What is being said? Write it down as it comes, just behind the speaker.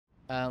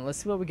Let's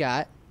see what we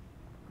got.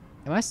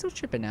 Am I still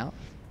tripping out?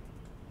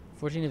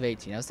 14 of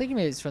 18. I was thinking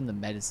maybe it's from the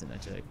medicine I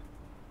took.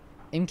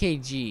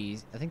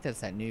 MKGs. I think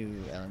that's that new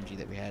LMG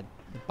that we had.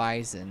 The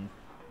Bison.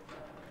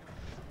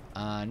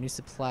 New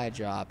supply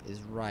drop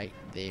is right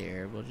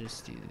there. We'll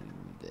just do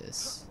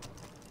this.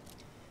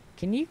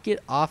 Can you get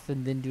off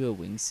and then do a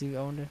wingsuit,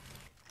 I wonder?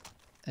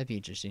 That'd be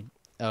interesting.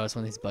 Oh, it's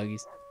one of these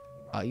buggies.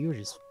 Oh, you were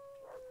just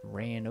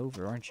ran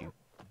over, aren't you?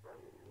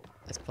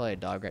 That's probably a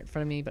dog right in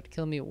front of me, about to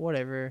kill me,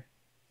 whatever.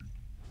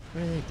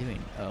 What are they doing?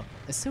 Oh,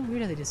 it's so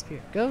weird how they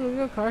disappear. Go, go,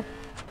 go, car.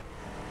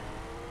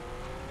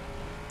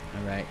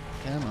 Alright,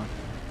 come on.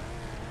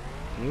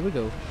 Here we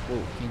go.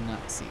 Whoa,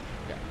 cannot see.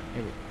 Okay,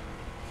 here we go.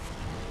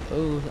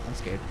 Oh, I'm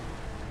scared.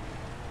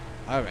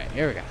 Alright,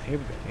 here we go, here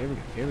we go, here we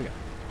go, here we go.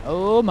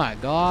 Oh my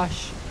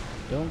gosh.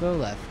 Don't go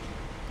left.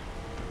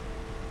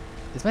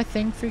 Is my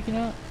thing freaking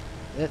out?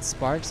 That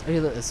sparks? Oh, yeah,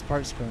 look, the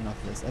sparks coming off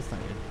this. That's not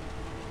good.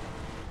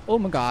 Oh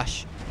my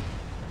gosh.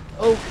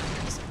 Oh,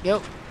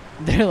 yo.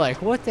 They're like,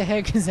 what the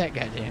heck is that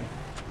goddamn?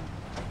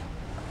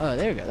 Oh,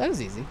 there we go. That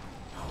was easy.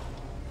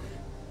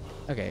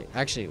 Okay,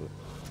 actually,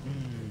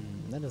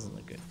 that doesn't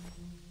look good.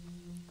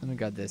 Let me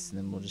grab this and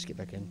then we'll just get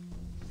back in.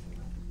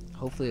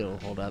 Hopefully it'll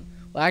hold up.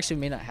 Well, actually,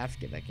 we may not have to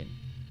get back in.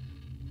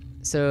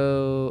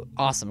 So,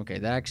 awesome. Okay,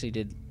 that actually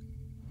did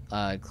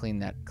clean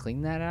that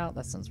out.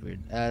 That sounds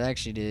weird. That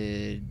actually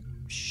did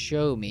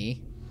show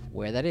me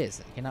where that is.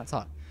 I cannot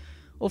talk.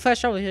 We'll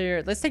fast travel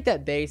here. Let's take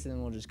that base and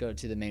then we'll just go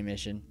to the main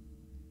mission.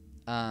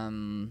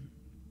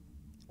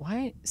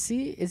 Why?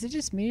 See, is it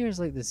just me or is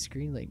like the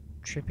screen like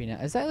tripping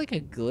out? Is that like a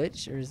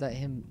glitch or is that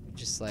him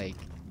just like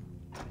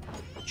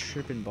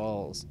tripping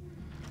balls?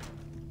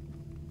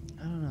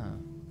 I don't know.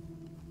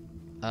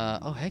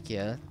 Oh heck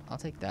yeah, I'll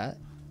take that.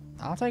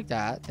 I'll take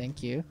that.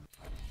 Thank you.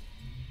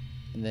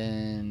 And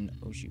then,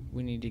 oh shoot,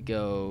 we need to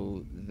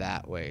go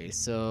that way.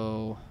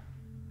 So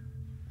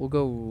we'll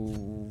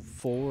go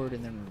forward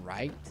and then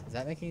right. Does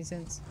that make any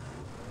sense?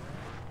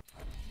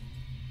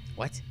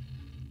 What?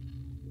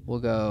 We'll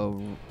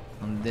go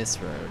on this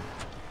road.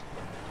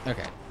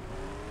 Okay.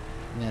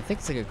 And I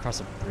think it's like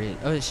across a bridge.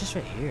 Oh, it's just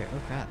right here. Oh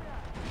crap.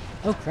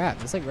 Oh crap,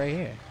 it's like right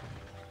here.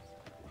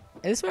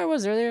 Is this where I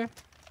was earlier?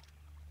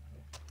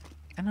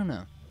 I don't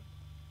know.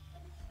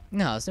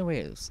 No, there's no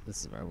way this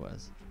is where I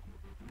was.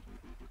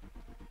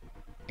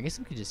 I guess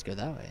we could just go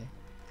that way.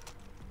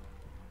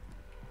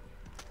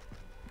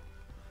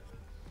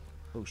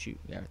 Oh shoot,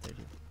 yeah, right there,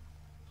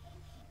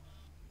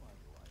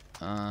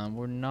 dude.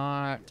 We're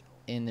not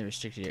in the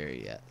restricted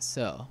area yet,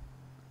 so.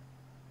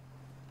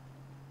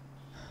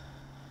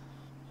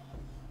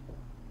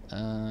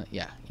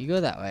 Yeah, you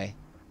go that way.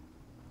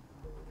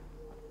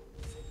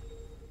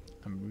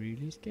 I'm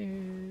really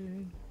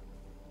scared.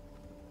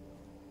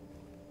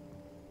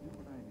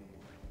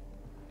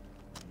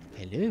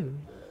 Hello.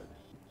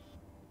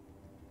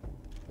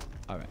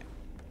 All right.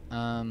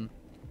 Oh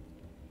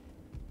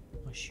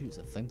shoot, it's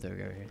a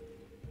flamethrower over here.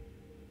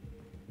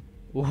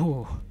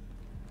 Ooh.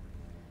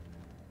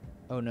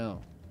 Oh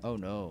no. Oh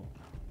no.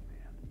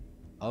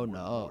 Oh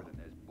no.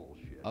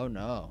 Oh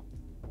no.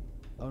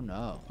 Oh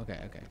no. Okay,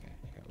 okay, okay.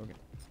 Okay, we're good.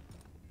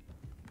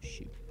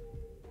 Shoot.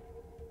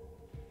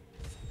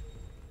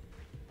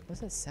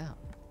 What's that sound?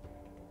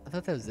 I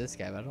thought that was this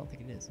guy, but I don't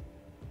think it is.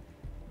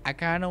 I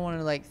kind of want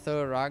to like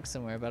throw a rock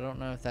somewhere, but I don't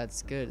know if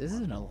that's good. This is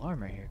an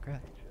alarm right here.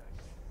 Crap.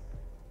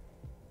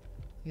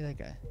 Look at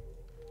that guy.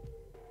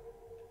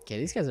 Okay,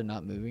 these guys are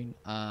not moving.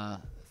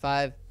 5.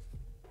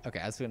 Okay,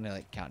 I was gonna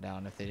like count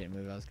down. If they didn't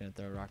move, I was gonna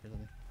throw a rock or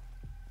something.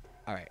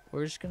 All right,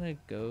 we're just gonna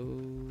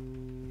go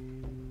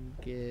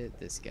get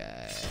this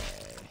guy.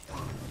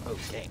 Oh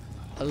dang!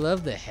 I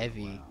love the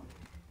heavy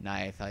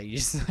knife. How you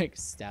just like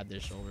stab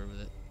their shoulder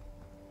with it.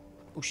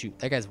 Oh shoot,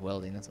 that guy's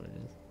welding. That's what it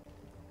is.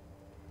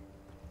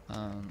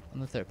 I'm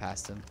gonna throw it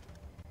past him.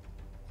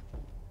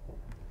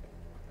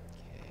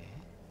 Okay.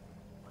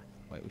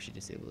 Wait, we should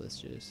disable this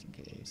just in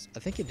case. I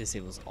think it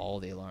disables all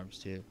the alarms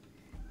too.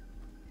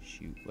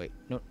 Shoot, wait.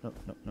 No, no,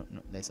 no, no,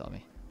 no. They saw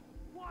me.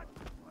 What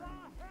the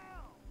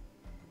hell?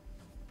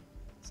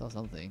 Saw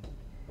something.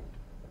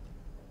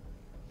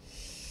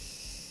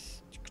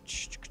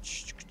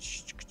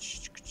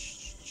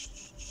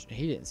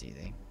 He didn't see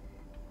anything.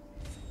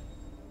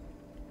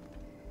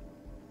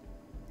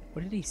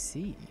 What did he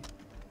see?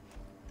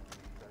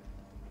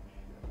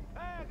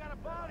 Hey, I got a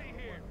body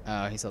here.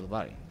 Oh, he saw the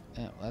body.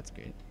 Oh, well, that's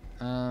good.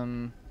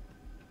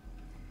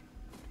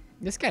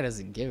 This guy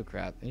doesn't give a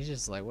crap. He's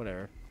just like,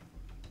 whatever.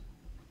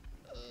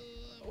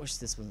 I wish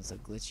this wasn't so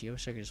glitchy. I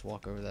wish I could just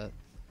walk over that.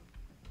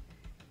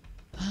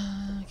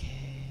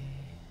 Okay.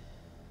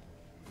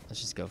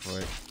 Let's just go for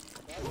it.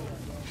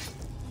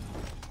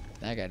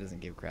 That guy doesn't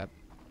give a crap.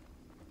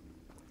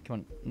 Come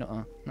on.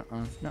 Nuh-uh.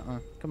 Nuh-uh. Nuh-uh.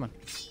 Come on.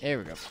 There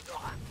we go.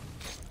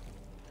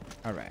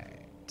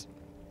 Alright.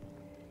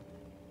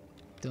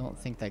 Don't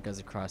think that goes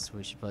across.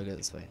 We should probably go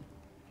this way.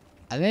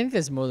 I think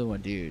there's more than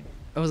one dude.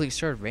 Oh, it like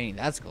started raining.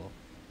 That's cool.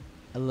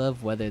 I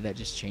love weather that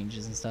just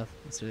changes and stuff.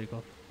 It's really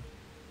cool.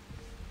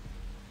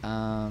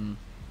 I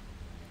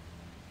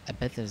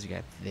bet there's a guy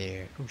up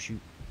there. Oh shoot.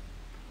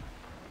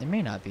 It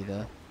may not be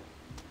though.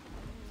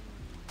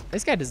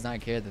 This guy does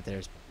not care that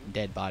there's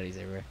dead bodies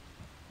everywhere.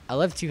 I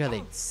love too how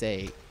they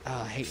say,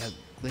 oh, I hate how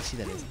glitchy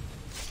that is.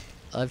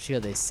 I love too how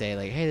they say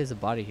like, hey, there's a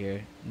body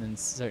here, and then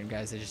certain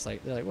guys they're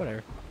like,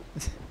 whatever.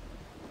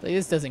 Like,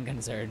 this doesn't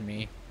concern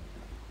me.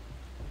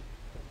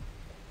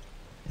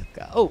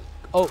 Oh,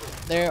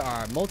 there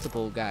are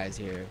multiple guys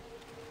here.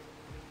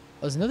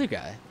 Oh, there's another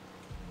guy.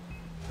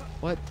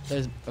 What?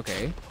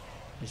 Okay.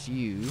 There's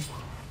you.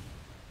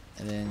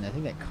 And then I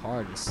think that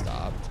car just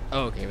stopped.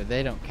 Oh, okay, but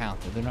they don't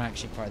count though. They're not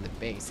actually part of the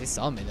base. They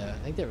saw me though.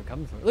 I think they were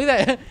coming for me. Look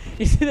at that!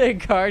 You see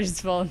that car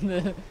just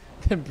falling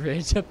the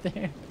bridge up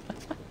there?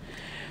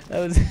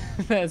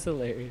 That's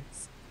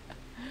hilarious.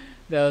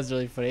 That was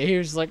really funny. He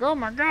was just like, oh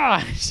my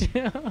gosh!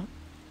 That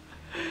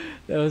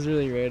was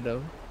really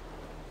random.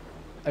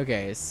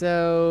 Okay,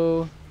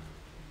 so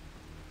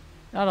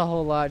not a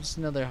whole lot, just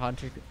another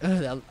hunter.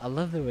 Ugh, I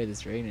love the way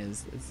this rain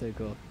is. It's so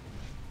cool.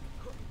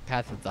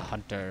 Path of the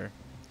Hunter.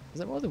 Is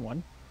that more than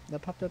one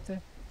that popped up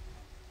there?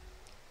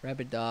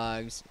 Rabid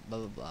dogs, blah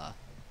blah blah.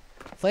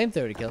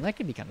 Flamethrower to kill. That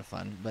could be kind of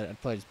fun, but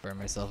I'd probably just burn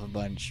myself a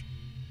bunch.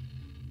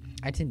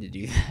 I tend to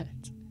do that.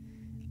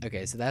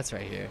 Okay, so that's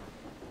right here.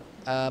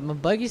 My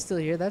buggy's still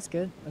here. That's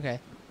good. Okay,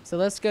 so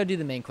let's go do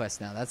the main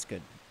quest now. That's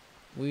good.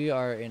 We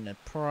are in a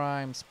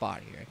prime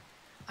spot here.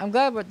 I'm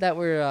glad that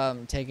we're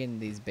taking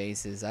these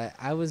bases.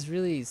 I was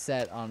really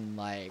set on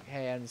like,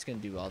 hey, I'm just gonna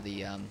do all the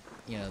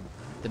you know,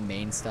 the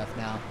main stuff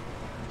now.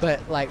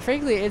 But like,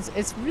 frankly,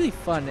 it's really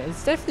fun.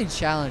 It's definitely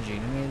challenging.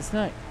 I mean, it's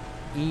not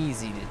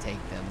easy to take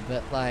them,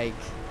 but like,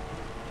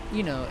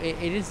 you know, it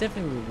is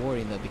definitely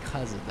rewarding though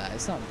because of that.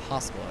 It's not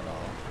impossible at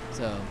all.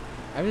 So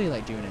I really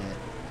like doing it.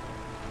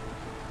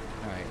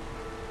 All right,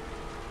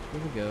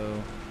 here we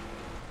go.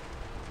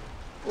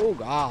 Oh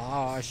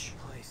gosh.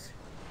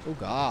 Oh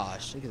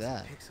gosh, look at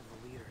that.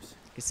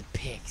 Get some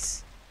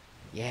pics.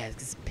 Yeah, let's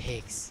get some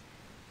pics.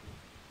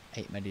 I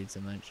hate my dude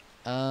so much.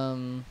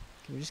 Can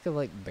we just go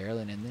like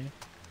barreling in there?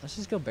 Let's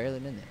just go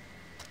barreling in there.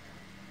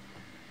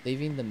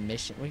 Leaving the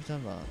mission. What are you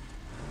talking about?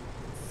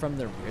 From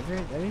the river? Is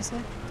that what you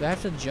said? Do I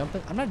have to jump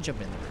in? I'm not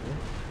jumping in the river.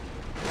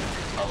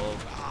 Oh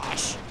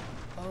gosh.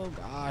 Oh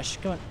gosh.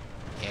 Come on.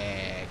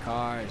 Yeah,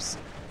 cars.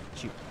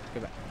 Shoot.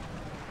 Go back.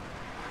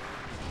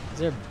 Is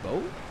there a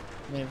boat?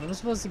 I mean, if I'm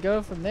supposed to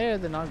go from there,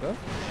 then I'll go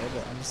from there.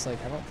 But I'm just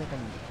like, I don't think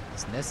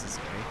it's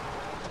necessary.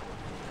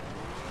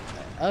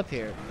 Up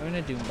here, we're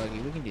gonna doom buggy.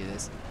 We can do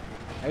this.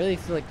 I really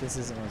feel like this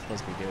isn't what I'm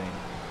supposed to be doing.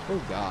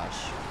 Oh gosh.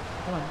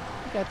 Come on,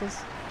 you got this.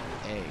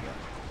 There you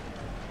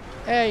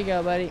go. There you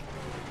go, buddy.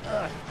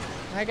 Ugh.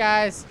 Hi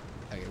guys.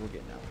 Okay, we're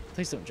getting out.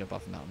 Please don't jump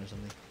off a mountain or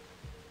something.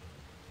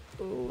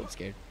 Oh, I'm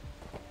scared.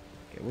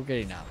 Okay, we're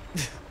getting out.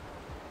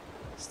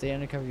 Stay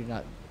undercover. Do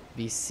not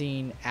be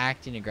seen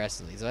acting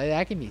aggressively. So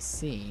I can be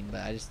seen,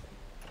 but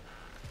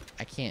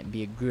I can't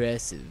be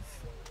aggressive.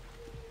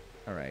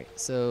 All right,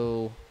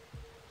 so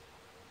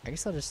I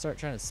guess I'll just start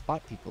trying to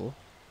spot people,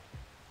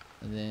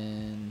 and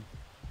then,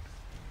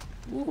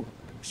 ooh,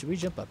 should we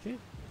jump up here?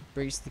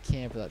 Brace the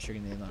camp without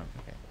triggering the alarm.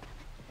 Okay.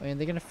 I mean,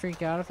 they're gonna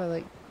freak out if I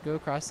like go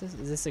across this.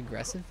 Is this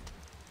aggressive?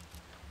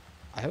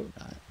 I hope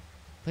not.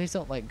 Please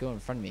don't like go in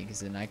front of me,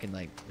 because then I can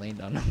like land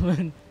on them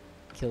and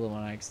kill them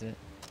on accident.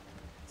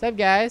 What's up,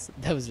 guys?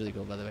 That was really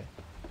cool, by the way.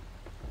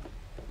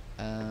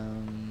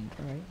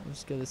 Alright, we'll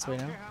just go this way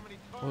now.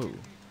 Whoa.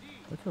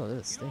 Look at all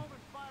this thing.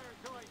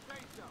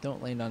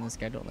 Don't land on this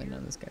guy, don't land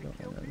on this guy, don't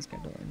land on this guy,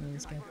 don't land on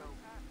this guy.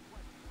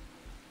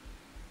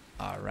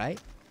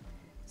 Alright.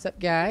 What's up,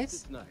 guys?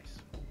 It's nice.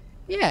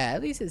 Yeah,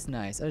 at least it's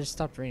nice. I just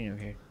stopped raining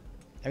over here.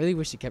 I really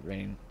wish it kept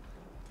raining.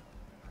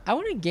 I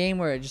want a game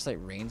where it just like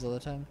rains all the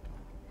time.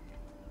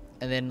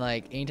 And then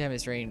like anytime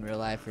it's raining in real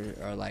life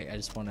or like I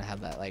just want to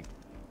have that like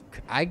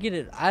I get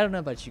it. I don't know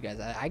about you guys.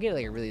 I get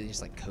like a really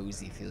just like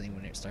cozy feeling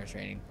when it starts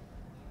raining.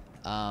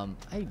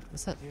 Hey,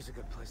 what's up? Here's a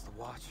good place to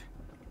watch.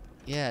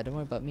 Yeah, don't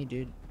worry about me,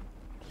 dude.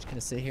 Just gonna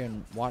sit here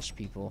and watch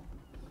people.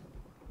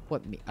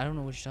 What me? I don't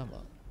know what you're talking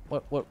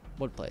about.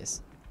 What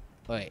place?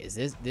 Wait,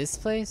 is this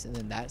place and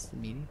then that's the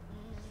meeting?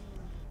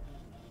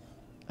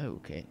 Oh,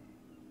 okay.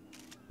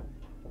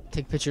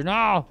 Take a picture.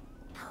 No.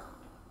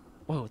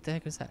 Whoa, what the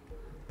heck was that?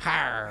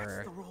 Power.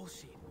 That's the roll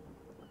sheet.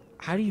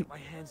 How do you? Get my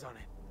hands on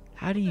it.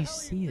 How do you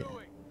see that?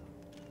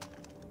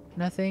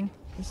 Nothing.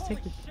 Just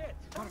take the.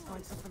 Gotta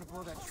find something to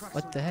blow that truck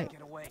What so the we can heck?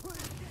 get away.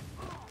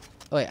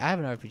 Oh wait, I have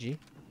an RPG.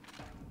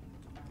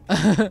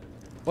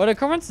 What a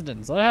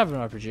coincidence! I have an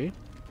RPG.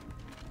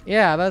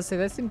 Yeah, I'm about to say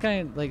that seemed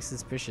kind of like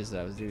suspicious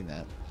that I was doing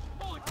that.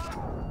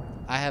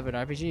 I have an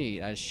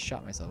RPG. I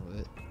shot myself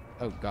with it.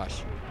 Oh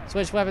gosh.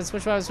 Switch weapons.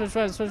 Switch weapons. Switch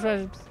weapons. Switch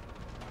weapons.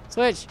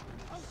 Switch.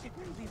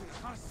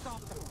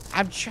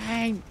 I'm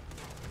trying.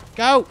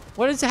 Go.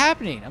 What is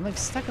happening? I'm like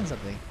stuck on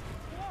something.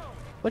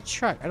 What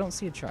truck? I don't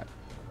see a truck.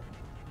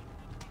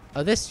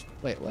 Oh, this.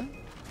 Wait, what?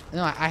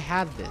 No, I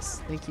have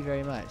this. Thank you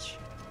very much.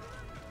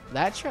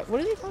 That truck?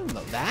 What are they talking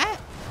about? That?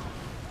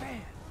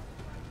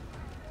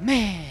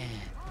 Man.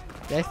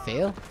 Did I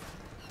fail?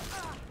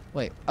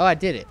 Wait. Oh, I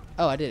did it.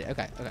 Oh, I did it.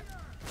 Okay. Okay.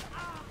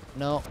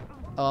 No.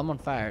 Oh, I'm on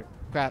fire.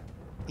 Crap.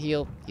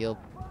 Heal. Heal.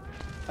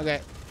 Okay.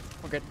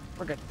 We're good.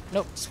 We're good.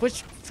 Nope.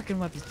 Switch freaking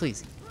weapons,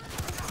 please.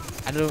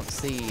 I don't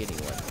see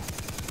anyone.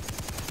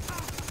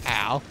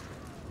 Ow.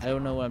 I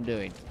don't know what I'm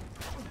doing.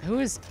 Who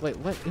is... Wait,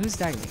 what? Who's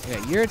tagging me?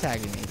 Okay, you're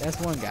tagging me. That's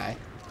one guy.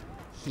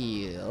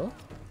 Heal.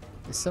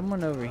 There's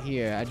someone over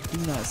here. I do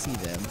not see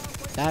them.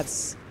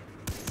 That's...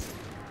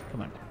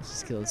 Come on. Let's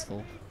just kill this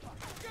fool.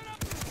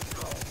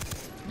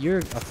 You're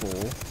a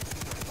fool.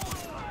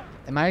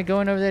 Am I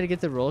going over there to get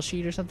the roll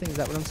sheet or something? Is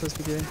that what I'm supposed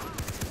to be doing?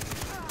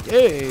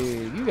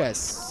 Dude, you guys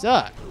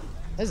suck.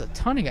 There's a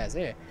ton of guys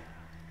there.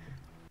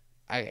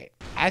 Okay.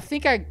 I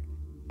think I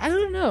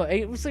don't know.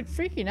 It was like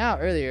freaking out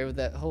earlier with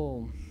that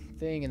whole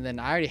thing, and then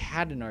I already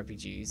had an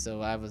RPG,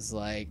 so I was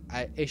like,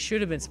 it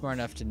should have been smart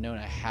enough to know I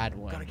had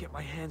one. Gotta get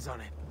my hands on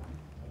it.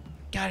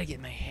 Gotta get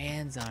my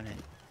hands on it.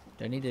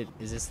 Do I need to?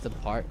 Is this the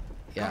part?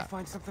 Yeah. Gotta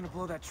find something to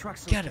blow that truck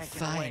so Gotta we can't get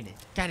find away.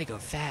 it. Gotta go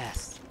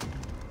fast.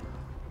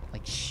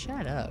 Like,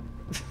 shut up.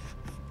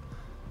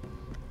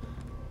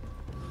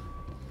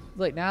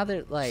 Like, now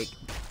they're like,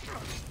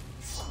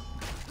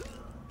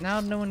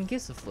 now no one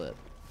gives a flip.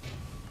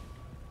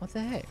 What the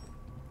heck?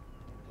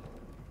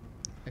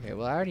 Okay,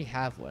 well I already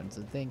have one,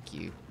 so thank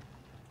you.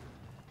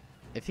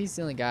 If he's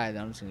the only guy,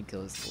 then I'm just gonna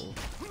kill this fool.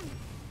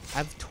 I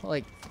have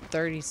like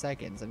 30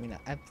 seconds. I mean,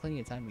 I have plenty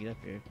of time to get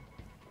up here.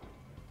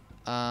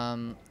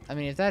 I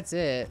mean, if that's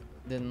it,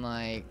 then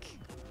like,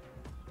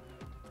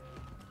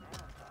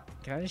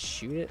 can I just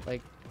shoot it?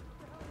 Like,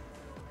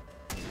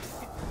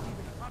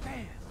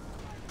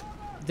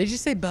 did you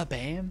say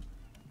ba-bam?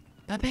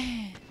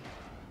 Ba-bam.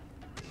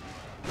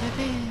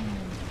 Ba-bam.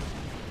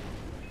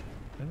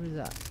 What was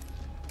that?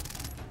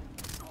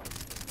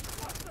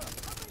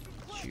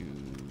 Shoot.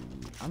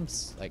 I'm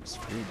like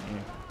screwed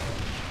here.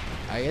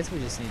 I guess we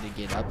just need to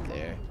get up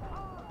there.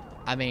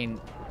 I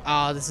mean,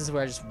 oh, this is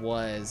where I just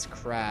was.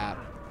 Crap.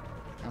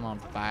 I'm on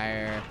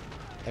fire.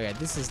 Okay,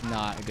 this is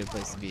not a good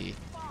place to be.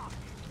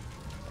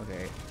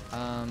 Okay.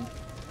 I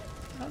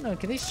don't know.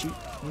 Can they shoot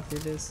me through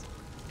this?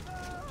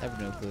 I have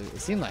no clue.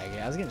 It seemed like it.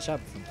 I was getting shot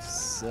from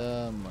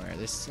somewhere.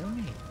 There's so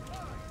many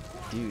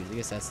dudes. I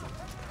guess that's the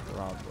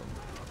problem.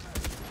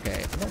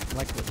 Okay, I don't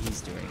like what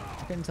he's doing.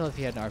 I couldn't tell if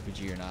he had an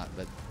RPG or not,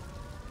 but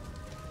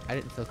I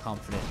didn't feel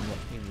confident in what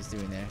he was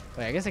doing there.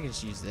 Wait, I guess I can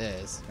just use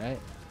this, right?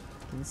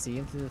 Can you see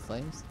him through the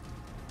flames?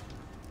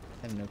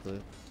 I have no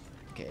clue.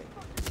 Okay.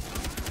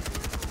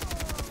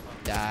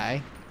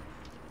 Die.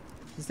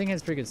 This thing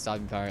has pretty good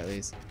stopping power, at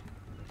least.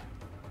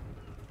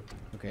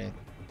 Okay.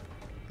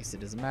 I guess it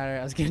doesn't matter.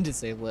 I was going to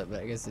disable it,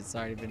 but I guess it's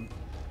already been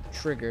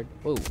triggered.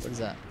 Whoa, what is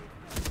that?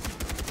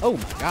 Oh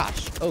my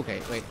gosh.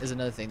 Okay, wait, there's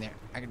another thing there.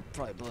 I can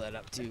probably blow that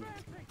up too.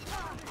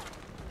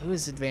 Who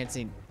is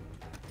advancing?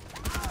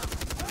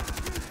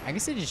 I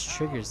guess it just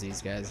triggers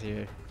these guys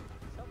here.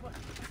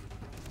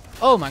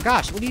 Oh my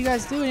gosh, what are you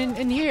guys doing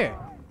in here?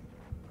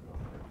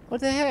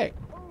 What the heck?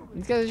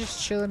 These guys are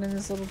just chilling in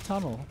this little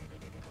tunnel.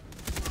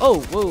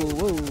 Oh, whoa,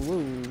 whoa,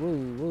 whoa, whoa,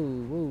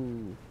 whoa,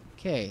 whoa.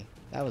 Okay,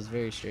 that was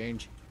very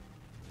strange.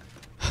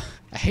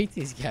 I hate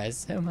these guys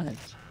so much.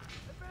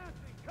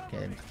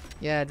 Okay.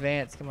 Yeah,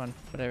 advance. Come on.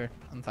 Whatever.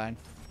 I'm fine.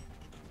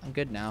 I'm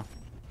good now.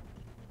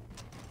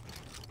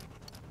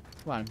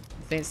 Come on.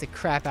 Advance the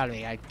crap out of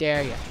me. I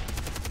dare you.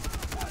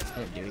 I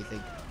didn't do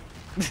anything.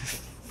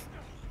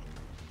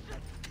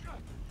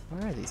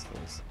 Where are these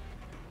fools?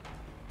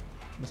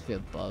 Must be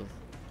above.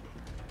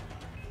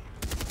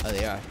 Oh,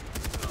 they are.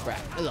 Crap.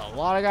 There's a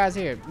lot of guys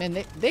here.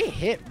 Man, they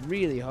hit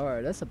really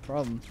hard. That's a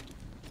problem.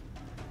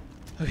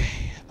 Okay.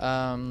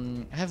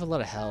 I have a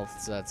lot of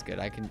health, so that's good.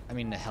 I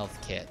mean the health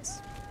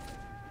kits.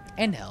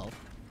 And health.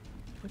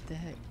 What the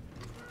heck?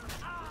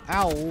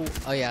 Ow!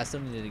 Oh yeah, I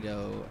still needed to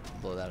go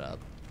blow that up.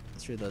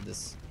 Let's reload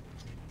this.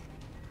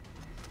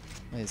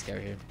 Look at this guy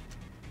right here.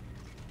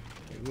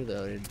 Okay,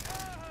 reloaded.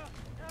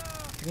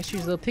 I guess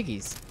use little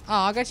piggies. Oh,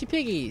 I got you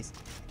piggies!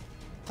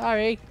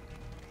 Sorry!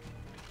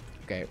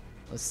 Okay,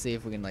 let's see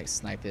if we can like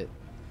snipe it.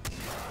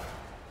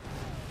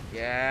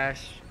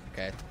 Yes!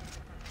 Okay.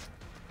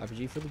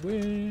 RPG for the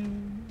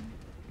win!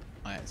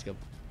 Alright, let's go.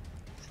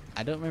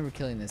 I don't remember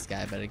killing this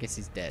guy, but I guess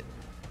he's dead.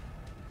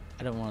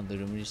 I don't want to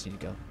loot him, we just need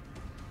to go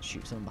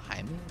shoot someone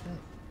behind me.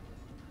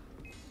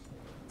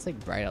 It's like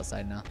bright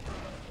outside now.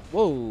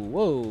 Whoa,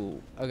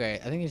 whoa. Okay,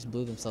 I think they just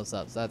blew themselves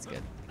up, so that's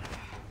good.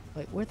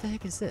 Like, where the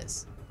heck is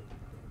this?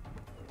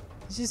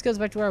 This just goes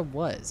back to where I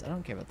was. I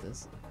don't care about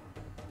this.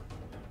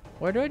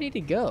 Where do I need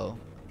to go?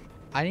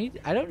 I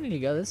don't need to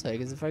go this way,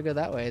 because if I go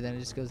that way, then it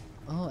just goes...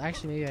 Oh,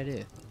 actually, maybe I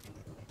do.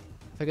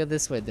 If I go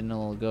this way, then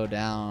it'll go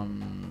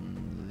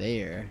down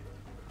there.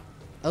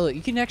 Oh, look,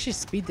 you can actually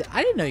speed the...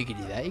 I didn't know you could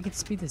do that. You can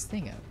speed this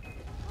thing up.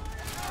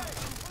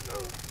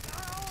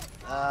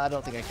 I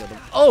don't think I killed him.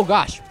 Oh,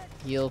 gosh.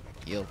 Heal.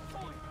 Heal.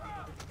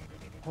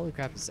 Holy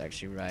crap, this is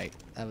actually right.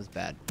 That was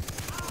bad.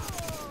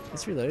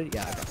 It's reloaded?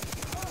 Yeah, okay.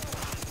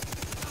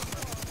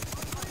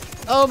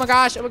 Oh my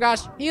gosh. Oh my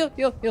gosh. Heal.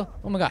 Heal. Heal.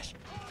 Oh my gosh.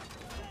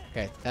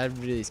 Okay, that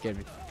really scared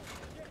me.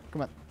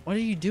 Come on. What are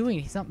you doing?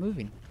 He's not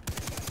moving.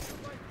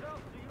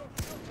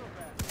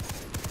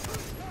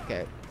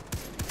 Okay.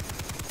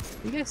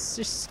 You guys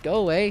just go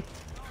away.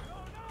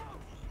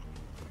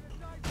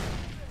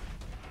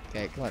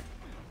 Okay, come on.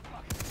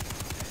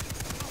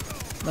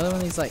 Another one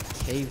of these like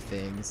cave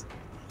things.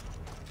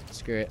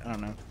 Screw it. I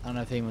don't know. I don't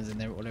know if anyone's in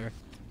there, but whatever.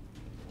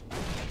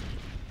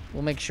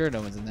 We'll make sure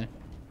no one's in there.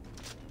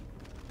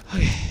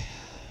 Okay.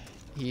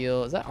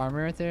 Heal. Is that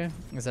armor right there?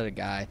 Or is that a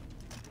guy?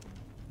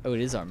 Oh,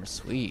 it is armor.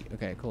 Sweet.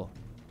 Okay, cool.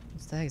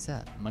 What the heck is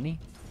that? Money?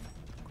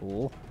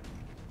 Cool.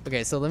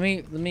 Okay, so let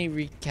me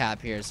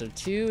recap here. So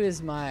 2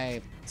 is my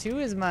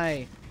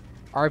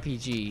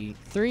RPG,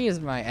 3 is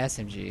my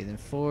SMG, then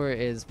 4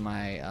 is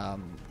my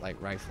like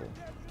rifle.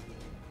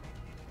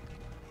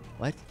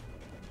 What?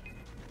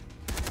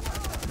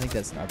 I think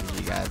that's an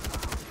RPG guy.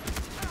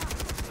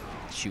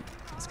 Shoot.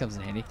 This comes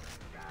in handy.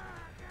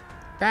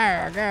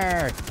 Grr,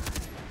 grr.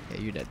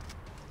 Okay, you're dead.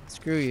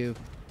 Screw you.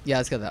 Yeah,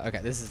 let's go that. Okay,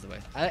 this is the way.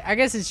 I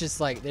guess it's just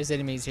like there's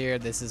enemies here.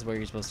 This is where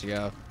you're supposed to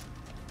go.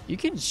 You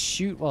can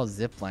shoot while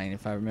ziplining,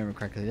 if I remember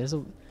correctly. There's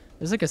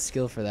like a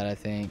skill for that, I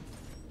think.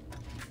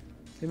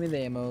 Give me the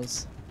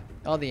ammos,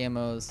 all the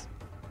ammos,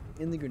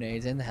 and the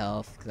grenades and the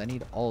health, because I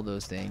need all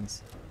those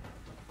things.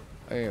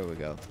 Oh, here we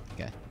go.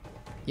 Okay.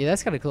 Yeah,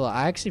 that's kind of cool.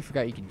 I actually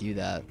forgot you could do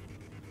that.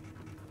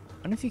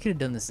 I wonder if you could have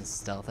done this in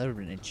stealth. That would have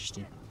been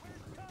interesting.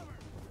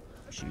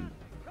 Shoot.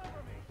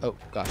 Oh,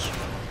 gosh.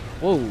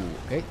 Whoa.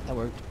 Okay, that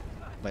worked.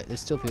 But there's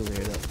still people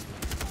here, though.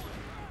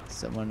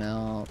 Someone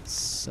else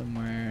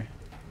somewhere.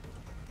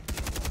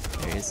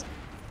 There he is.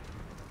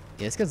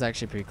 Yeah, this guy's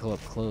actually pretty cool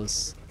up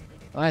close.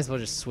 Might as well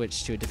just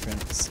switch to a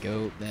different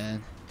scope,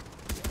 then.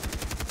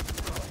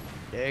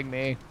 Dig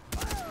me.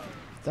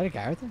 Is that a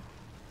guy right there?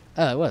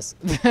 Oh, it was.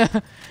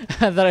 I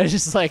thought it was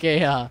just like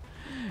a,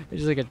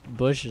 just like a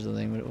bush or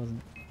something, but it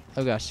wasn't.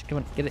 Oh gosh, come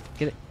on, get it,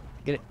 get it,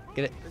 get it,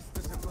 get it. This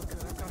doesn't look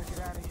good. I gotta get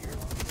out of here.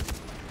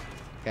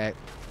 Okay.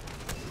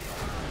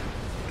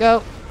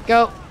 Go,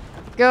 go,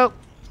 go.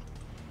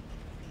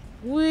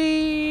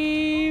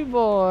 Wee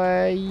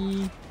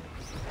boy.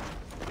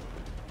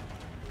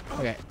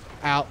 Okay,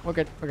 out. We're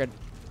good. We're good.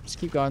 Just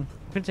keep going.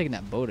 Could have taken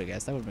that boat, I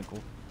guess. That would have been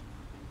cool.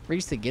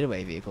 Reach the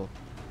getaway vehicle.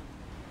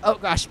 Oh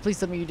gosh, please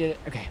tell me you did it.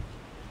 Okay.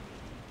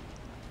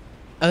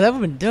 Oh, that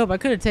would have been dope. I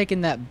could have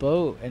taken that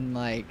boat and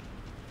like.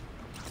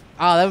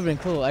 Oh, that would have been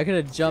cool. I could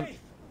have jumped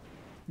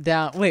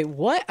down. Wait,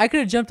 what? I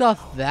could have jumped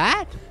off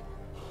that?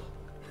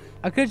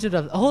 I could have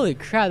jumped off. Holy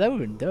crap, that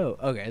would have been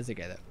dope. Okay, it's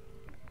okay though.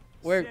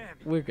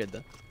 We're good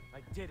though.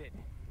 I did it.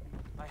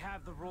 I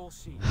have the roll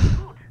sheet.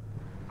 Good.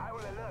 I will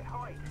alert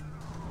Hoyt.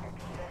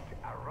 Expect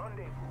a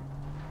rendezvous.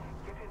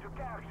 Get into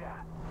character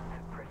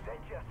and present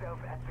yourself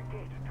at the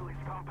gate to his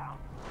compound.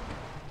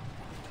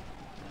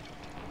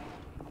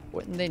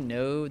 Wouldn't they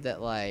know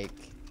that like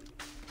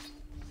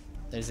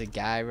there's a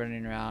guy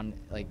running around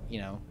like,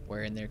 you know,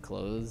 wearing their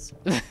clothes?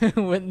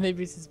 Wouldn't they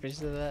be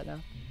suspicious of that now?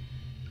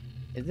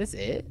 Is this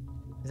it?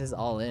 This is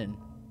all in.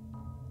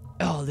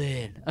 All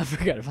in. I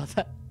forgot about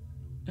that.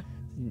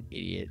 An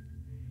idiot.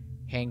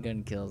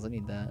 Handgun kills. I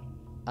need that.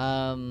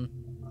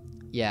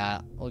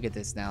 Yeah, we'll get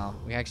this now.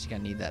 We actually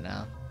gonna need that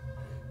now.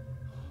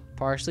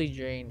 Partially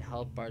drained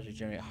health bars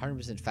regenerate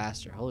 100%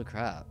 faster. Holy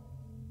crap.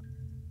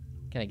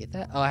 Can I get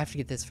that? Oh, I have to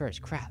get this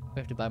first. Crap. We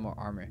have to buy more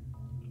armor.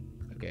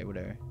 Okay,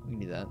 whatever. We can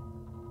do that.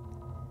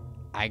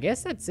 I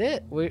guess that's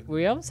it.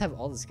 We almost have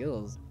all the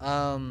skills.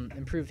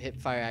 Improved hip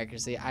fire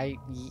accuracy.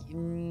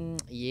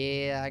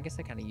 Yeah, I guess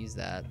I kind of use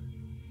that.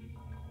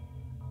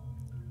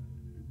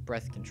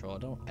 Breath control. I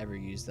don't ever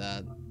use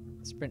that.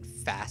 Sprint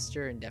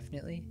faster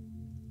indefinitely.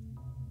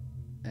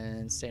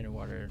 And stay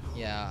underwater.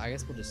 Yeah, I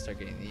guess we'll just start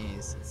getting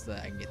these so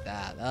that I can get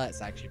that.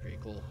 That's actually pretty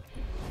cool.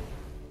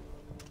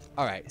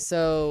 Alright,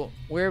 so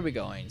where are we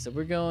going? So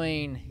we're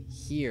going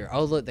here.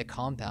 Oh, look, the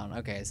compound.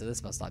 Okay, so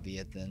this must not be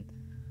it then.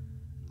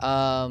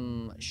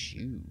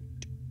 Shoot.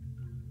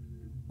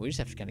 We just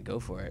have to kind of go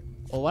for it.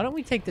 Well, why don't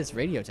we take this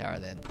radio tower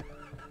then?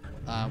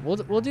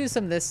 We'll do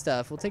some of this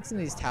stuff. We'll take some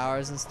of these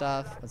towers and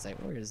stuff. Let's say,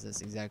 where is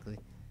this exactly?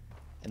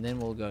 And then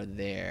we'll go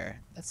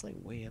there. That's like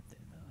way up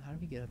there though. How do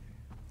we get up here?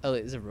 Oh,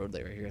 there's a road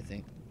right here, I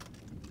think.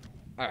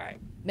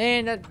 Alright.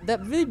 Man,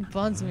 that really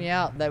bums me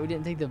out that we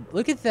didn't take the...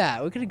 Look at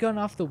that. We could have gone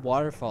off the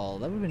waterfall.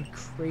 That would have been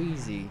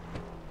crazy.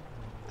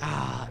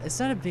 Ah, it's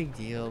not a big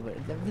deal,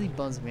 but that really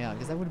bums me out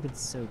because that would have been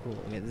so cool.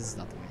 Okay, this is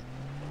not the way.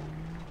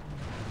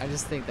 I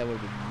just think that would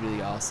have been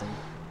really awesome.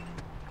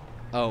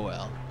 Oh,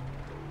 well.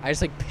 I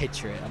just, like,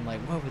 picture it. I'm like,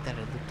 what would that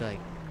have looked like?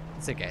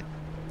 It's okay.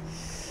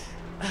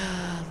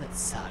 That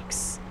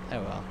sucks.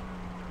 Oh, well.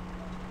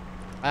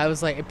 I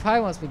was like, it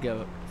probably wants me to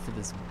go for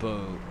this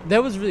boat.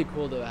 That was really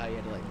cool though, how you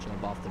had to like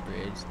jump off the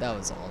bridge. That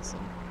was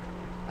awesome.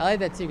 I like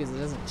that too because it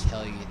doesn't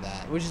tell you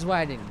that, which is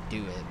why I didn't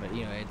do it. But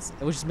you know,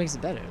 which just makes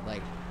it better.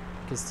 Like,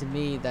 because to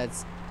me,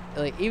 that's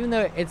like, even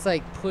though it's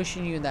like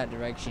pushing you in that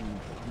direction,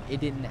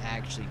 it didn't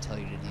actually tell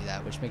you to do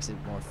that, which makes it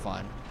more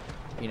fun.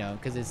 You know,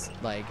 because it's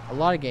like a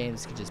lot of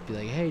games could just be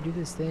like, hey, do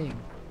this thing,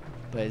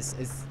 but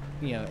it's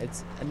you know,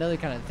 it's another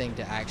kind of thing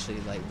to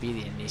actually like be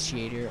the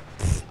initiator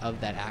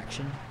of that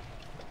action.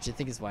 Which I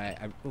think is why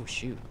oh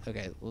shoot.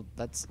 Okay, well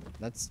that's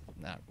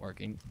not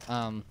working.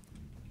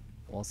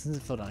 Well, since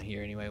it fell down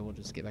here anyway, we'll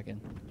just get back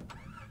in.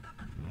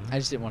 I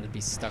just didn't want to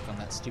be stuck on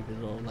that stupid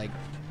little like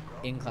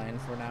incline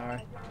for an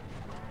hour.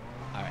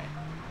 All right.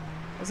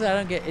 That's what I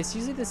don't get. It's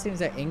usually the same as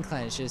that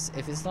incline. It's just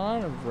if it's not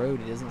on a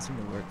road, it doesn't seem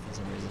to work for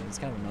some reason. It's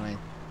kind of annoying.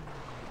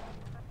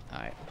 All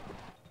right.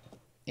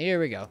 Here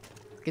we go.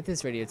 Get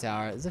this radio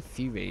tower. There's a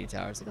few radio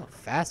towers. Look how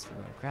fast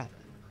we're going. Crap.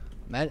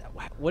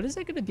 What is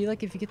that going to be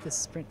like if you get the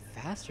sprint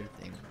faster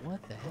thing?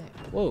 What the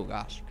heck? Whoa,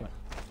 gosh. Come on.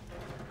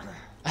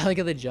 I like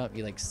how they jump.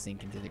 You like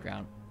sink into the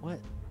ground. What?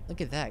 Look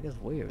at that. It goes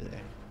way over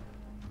there.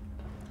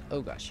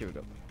 Oh, gosh. Here we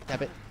go.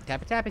 Tap it.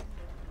 Tap it. Tap it.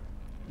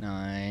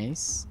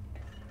 Nice.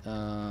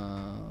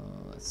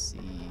 Let's see.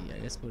 I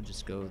guess we'll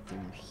just go through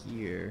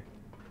here.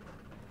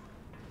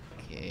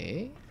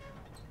 Okay.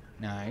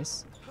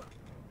 Nice.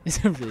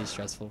 It's really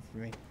stressful for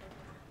me.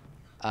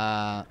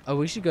 Oh,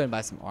 we should go and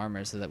buy some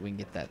armor so that we can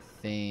get that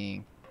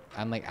thing.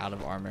 I'm like out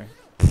of armor.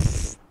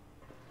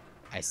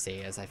 I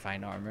say as I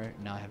find armor.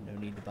 Now I have no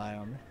need to buy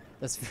armor.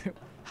 That's very,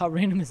 how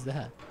random is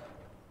that?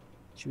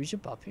 Should we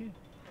jump up here?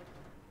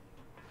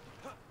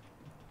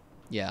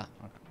 Yeah.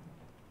 Okay.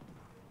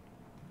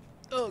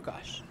 Oh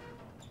gosh.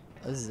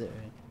 Oh, this is it,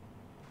 right?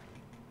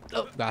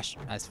 Oh gosh.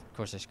 Of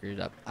course I screwed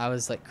it up. I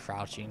was like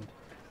crouching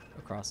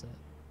across it.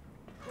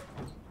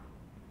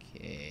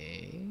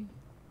 Okay.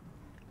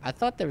 I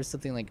thought there was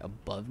something like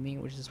above me,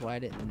 which is why I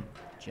didn't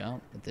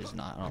jump, but there's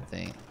not, I don't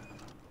think.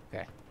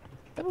 Okay.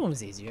 That one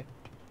was easier.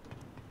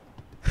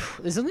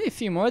 There's only a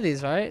few more of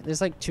these, right? There's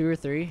like 2 or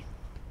 3.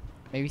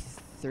 Maybe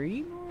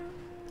 3 more?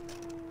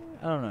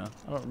 I don't know.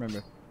 I don't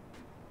remember.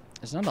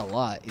 There's not a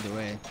lot either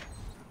way.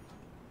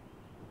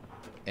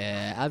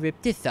 I'll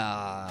rip this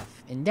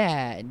off. And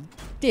that. And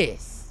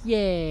this.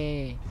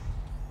 Yay.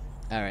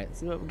 Alright, let's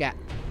see what we got.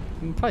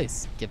 We can probably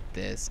skip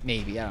this.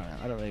 Maybe. I don't know.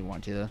 I don't really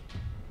want to, though.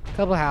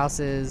 Couple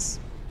houses.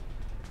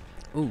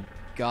 Ooh,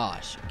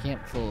 gosh. A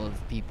camp full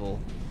of people.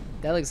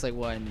 That looks like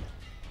one.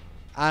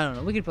 I don't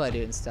know. We could probably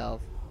do it in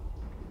stealth.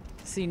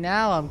 See,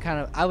 now I'm kind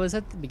of... I was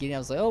at the beginning, I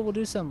was like, oh, we'll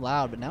do something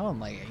loud. But now I'm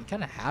like, you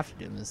kind of have to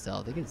do them in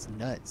stealth. I think it's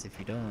nuts if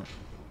you don't.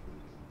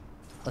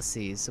 Let's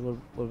see. So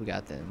what do we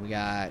got then? We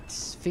got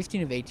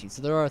 15 of 18.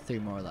 So there are 3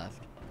 more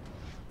left.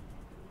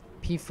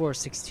 P4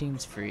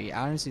 16's free.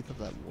 I honestly thought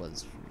that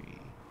was free.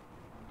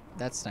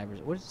 That's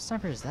snipers. What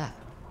sniper is that?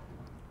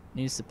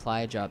 New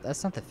supply drop.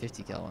 That's not the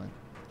 50 kill one.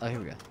 Oh, here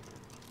we go.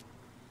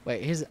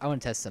 Wait, here's... I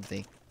want to test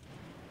something.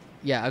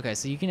 Yeah, okay.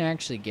 So you can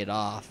actually get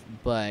off,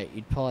 but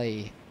you'd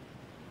probably...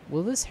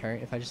 Will this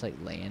hurt if I just, like,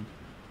 land?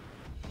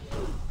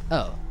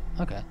 Oh,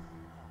 okay.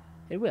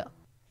 It will.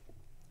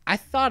 I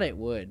thought it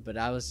would, but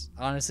I was...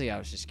 Honestly, I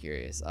was just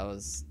curious.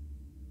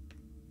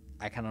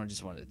 I kind of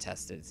just wanted to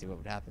test it and see what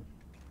would happen.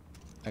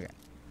 Okay.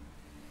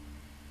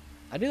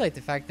 I do like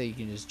the fact that you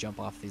can just jump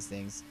off these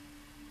things.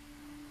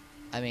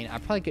 I mean, I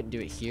probably couldn't do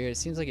it here. It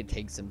seems like it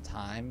takes some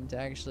time to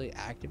actually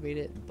activate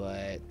it,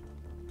 but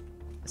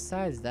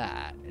besides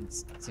that, it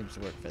seems to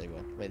work fairly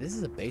well. Wait, this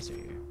is a base right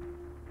here.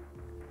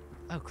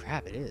 Oh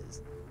crap, it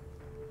is.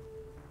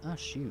 Oh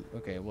shoot.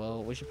 Okay,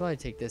 well, we should probably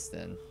take this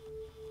then.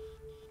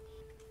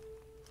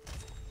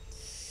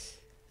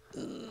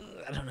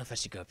 I don't know if I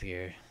should go up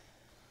here.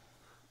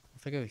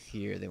 If I go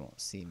here, they won't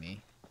see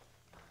me.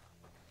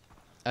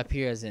 Up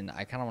here as in,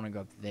 I kind of want to go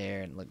up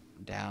there and look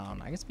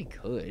down. I guess we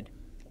could.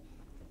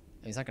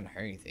 It's not going to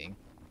hurt anything.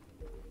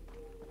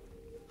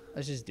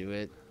 Let's just do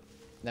it.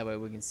 That way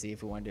we can see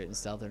if we want to do it in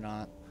stealth or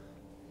not.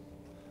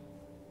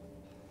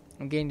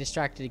 I'm getting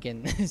distracted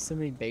again. There's so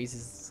many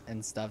bases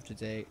and stuff to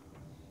take.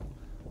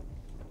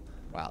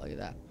 Wow, look at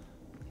that.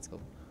 That's cool.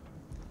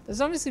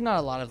 There's obviously not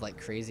a lot of like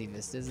crazy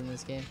vistas in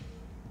this game.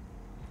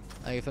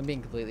 Like if I'm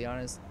being completely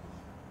honest.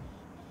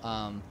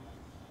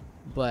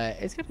 But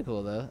it's kind of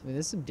cool though. I mean,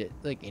 there's some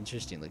like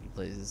interesting looking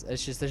places.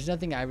 It's just there's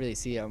nothing I really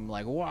see. I'm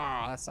like,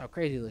 wow, that's so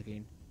crazy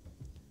looking.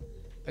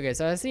 Okay,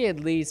 so I see at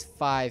least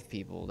 5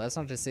 people. That's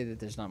not to say that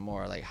there's not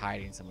more like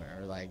hiding somewhere.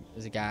 Or like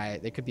there's a guy.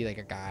 There could be like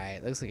a guy.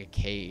 It looks like a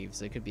cave.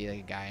 So it could be like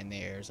a guy in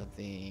there or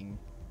something.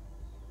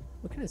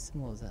 What kind of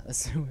symbol is that?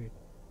 That's so weird.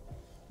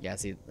 Yeah, I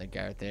see that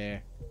guy right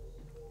there.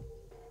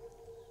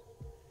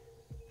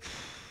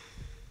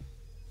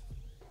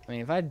 I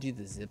mean, if I do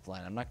the zip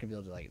line, I'm not gonna be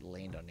able to like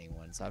land on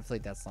anyone, so I feel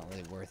like that's not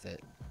really worth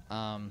it.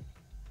 I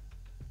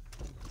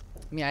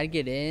mean, I'd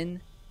get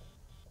in,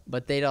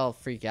 but they'd all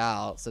freak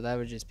out, so that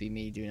would just be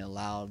me doing a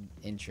loud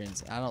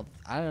entrance. I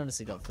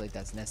honestly don't feel like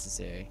that's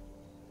necessary.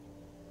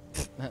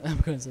 I'm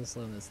going so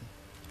slow in this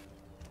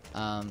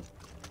thing.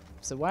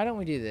 So why don't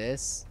we do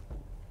this?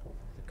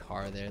 The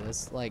car there.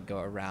 Let's like go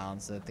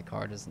around so that the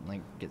car doesn't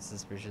like get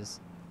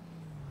suspicious.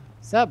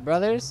 What's up,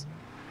 brothers?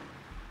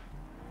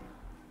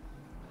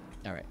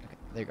 All right, okay,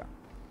 there you go.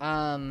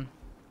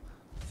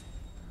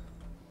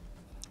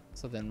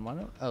 So then why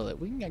don't... Oh,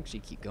 we can actually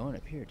keep going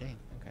up here. Dang,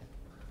 okay.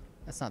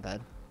 That's not bad.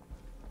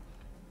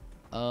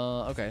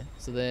 Okay,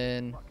 so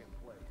then...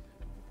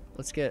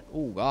 Let's get...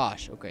 Oh,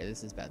 gosh. Okay,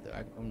 this is bad, though.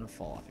 I'm gonna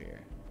fall off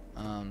here.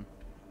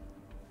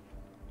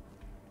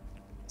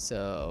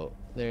 So,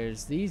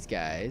 there's these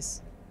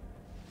guys.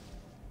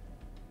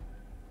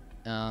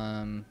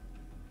 This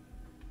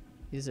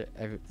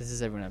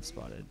is everyone I've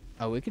spotted.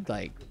 Oh, we could,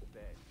 like,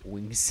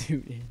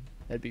 wingsuit in.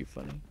 That'd be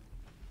funny.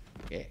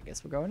 Okay, I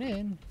guess we're going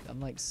in. I'm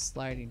like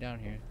sliding down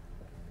here.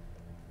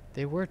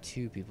 There were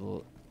 2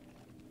 people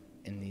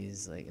in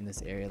these in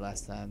this area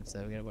last time,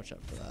 so we gotta watch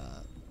out for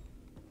that.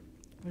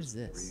 What is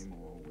this? 3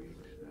 more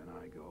weeks, then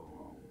I go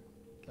home.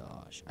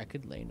 Gosh, I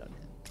could land on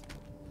him.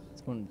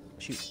 Someone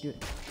shoot, do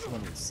it.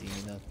 Someone would see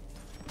me though.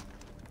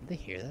 Did they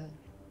hear that?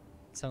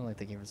 It sounded like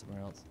they came from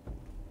somewhere else.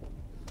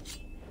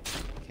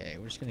 Okay,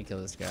 we're just gonna kill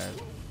this guy.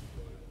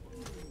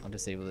 I'll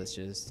disable this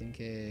just in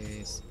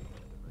case.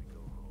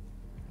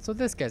 That's what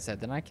this guy said,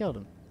 then I killed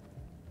him.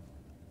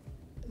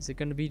 Is it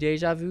gonna be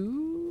deja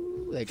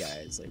vu? That guy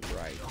is like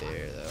right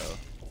there though.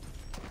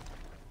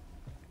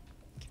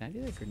 Can I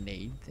do that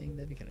grenade thing?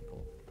 That'd be kinda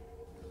cool.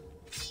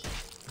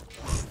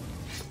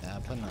 Nah,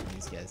 I'm putting on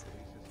these guys.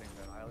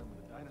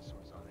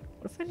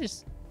 What if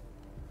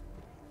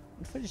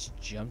I just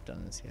jumped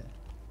on this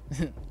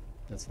guy?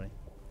 That's funny.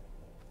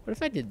 What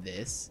if I did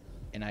this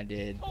and I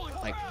did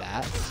like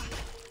that?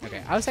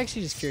 Okay, I was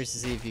actually just curious to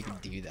see if you could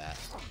do that.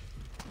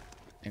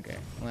 Okay,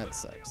 well that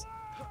sucks.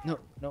 No,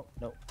 no,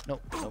 no, no,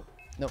 no,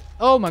 no.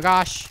 Oh my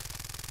gosh!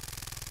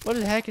 What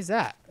the heck is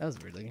that? That was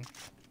weird looking.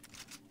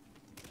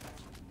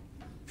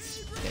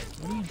 Okay,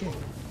 what are you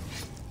doing?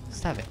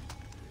 Stop it.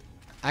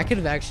 I could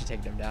have actually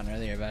taken him down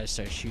earlier, but I just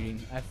started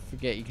shooting. I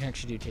forget you can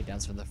actually do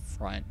takedowns from the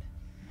front.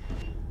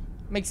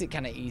 Makes it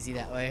kind of easy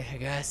that way, I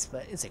guess,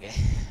 but it's okay.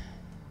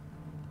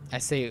 I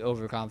say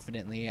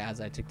overconfidently as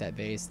I took that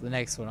base. The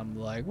next one, I'm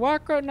like, why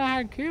couldn't I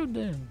have killed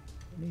them?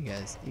 What are you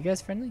guys? You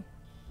guys friendly?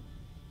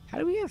 How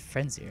do we have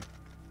friends here?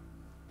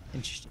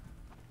 Interesting.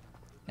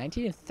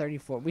 19 and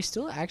 34. We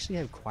still actually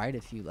have quite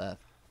a few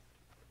left.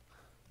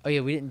 Oh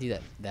yeah, we didn't do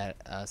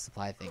that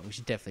supply thing. We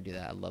should definitely do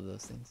that. I love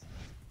those things.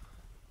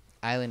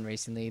 Island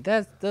Racing League.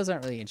 Those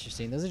aren't really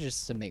interesting. Those are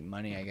just to make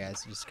money, I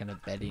guess. Just kind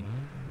of betting.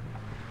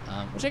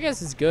 Which I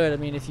guess is good. I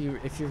mean, if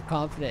you're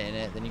confident in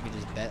it, then you can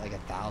just bet like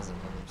 1,000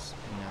 and just,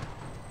 you know,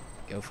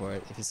 go for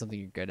it. If it's something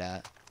you're good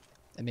at,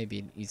 that may be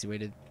an easy way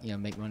to, you know,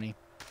 make money.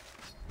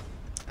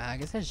 I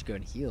guess I should go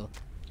and heal.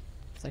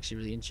 It's actually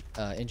really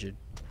injured.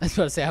 I was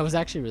about to say I was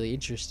actually really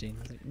interesting.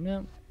 I was like,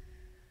 no.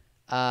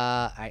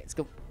 All right, let's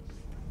go.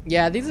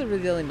 Yeah, these are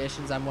really the only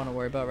missions I want to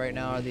worry about right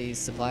now are these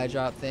supply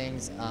drop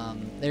things.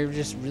 They're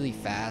just really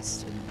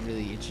fast and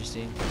really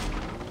interesting.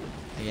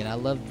 Again, I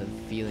love the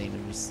feeling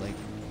of just like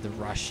the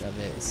rush of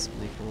it. It's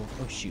really cool.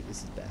 Oh shoot,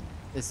 this is bad.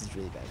 This is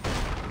really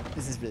bad.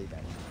 This is really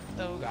bad.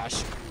 Oh gosh. I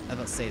was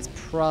about to say it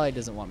probably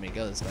doesn't want me to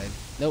go this way.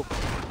 Nope.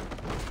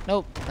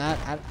 Nope.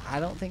 I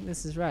don't think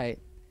this is right.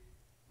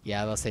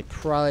 Yeah, I was about to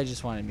say probably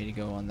just wanted me to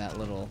go on that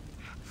little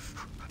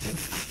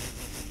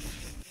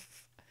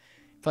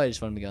probably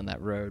just wanted me to go on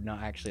that road,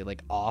 not actually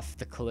like off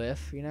the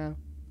cliff, you know?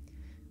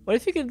 What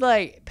if you could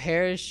like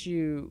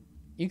parachute?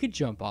 You could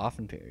jump off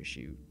and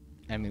parachute.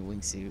 I mean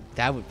wingsuit.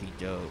 That would be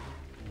dope.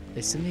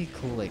 There's so many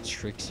cool like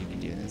tricks you can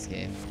do in this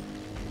game.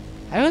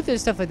 I hope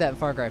there's stuff like that in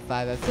Far Cry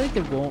 5. I feel like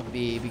there won't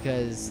be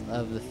because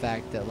of the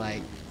fact that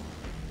like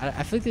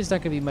I feel like there's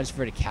not gonna be much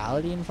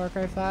verticality in Far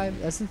Cry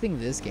 5. That's the thing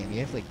with this game. You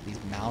have like these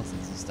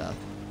mountains and stuff.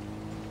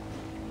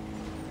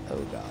 Oh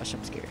gosh,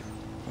 I'm scared.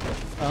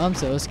 Oh, I'm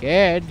so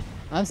scared.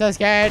 I'm so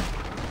scared.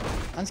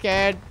 I'm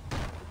scared.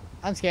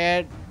 I'm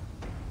scared.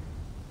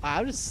 Wow,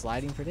 I'm just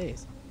sliding for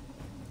days.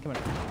 Come on.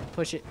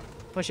 Push it.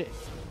 Push it.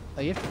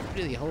 Oh, you have to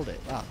really hold it.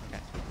 Wow,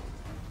 okay.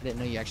 I didn't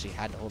know you actually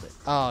had to hold it.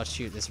 Oh,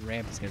 shoot. This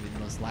ramp is going to be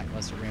the most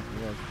lackluster ramp in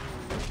the world.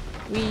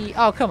 Wee.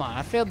 Oh, come on.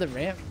 I failed the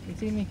ramp. You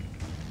kidding me?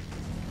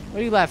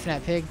 What are you laughing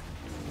at, pig?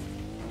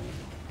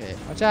 Okay,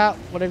 watch out.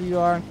 Whatever you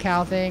are.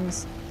 Cow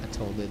things. I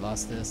totally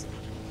lost this.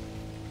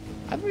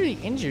 I'm really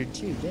injured,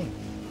 too. Dang.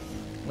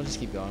 We'll just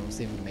keep going. We'll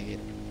see if we can make it.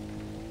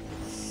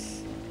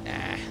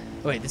 Nah.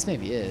 Oh, wait, this may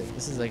be it.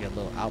 This is like a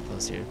little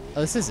outpost here.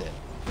 Oh, this is it.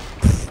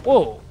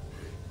 Whoa.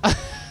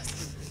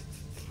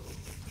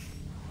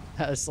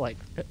 That was like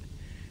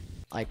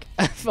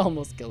I've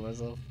almost killed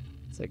myself.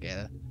 It's okay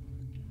though.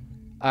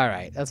 All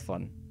right, that's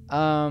fun.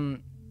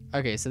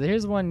 Okay, so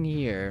here's one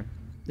here.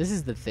 This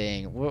is the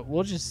thing.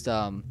 We'll just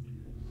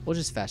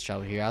fast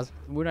travel here.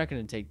 We're not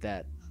gonna take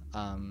that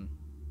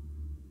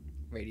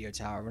radio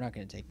tower. We're not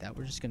gonna take that.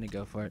 We're just gonna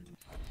go for it.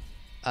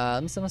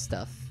 Let me sell my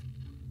stuff.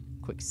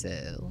 Quick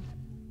sell.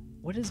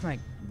 What is my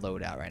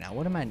loadout right now?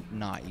 What am I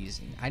not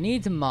using? I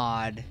need to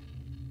mod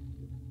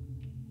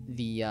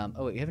the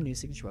oh wait, we have a new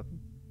signature weapon.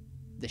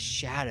 The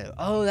shadow.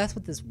 Oh, that's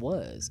what this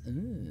was.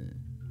 Ooh.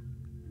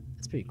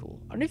 That's pretty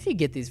cool. I wonder if you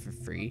get these for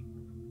free.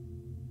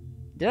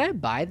 Did I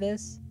buy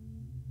this?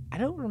 I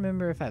don't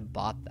remember if I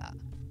bought that.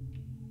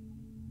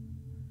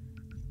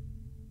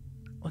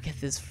 We'll get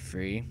this for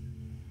free.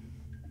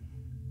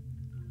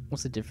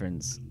 What's the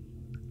difference?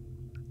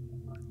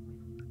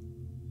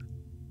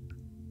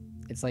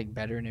 It's like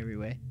better in every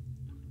way.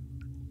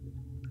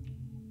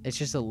 It's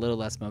just a little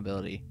less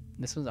mobility.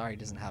 This one already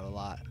doesn't have a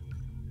lot.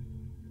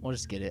 We'll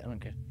just get it. I don't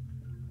care.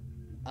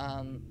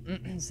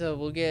 So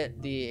we'll get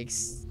the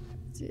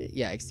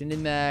extended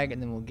mag,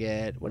 and then we'll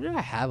get, what did I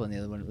have on the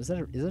other one? Was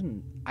that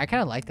I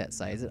kind of like that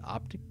size. Is it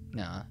optic?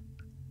 Nah.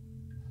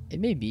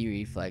 It may be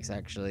reflex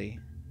actually.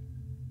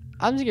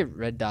 I'm just gonna get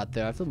red dot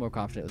though. I feel more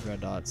confident with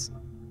red dots.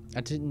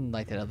 I didn't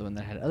like that other one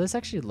that had. Oh, this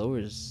actually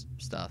lowers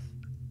stuff.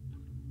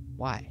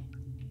 Why?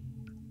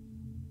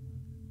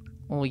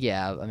 Well,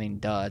 yeah. I mean,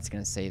 duh. It's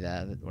gonna say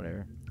that. But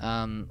whatever.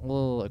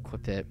 We'll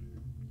equip it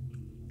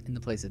in the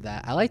place of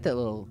that. I like that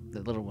little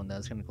one though.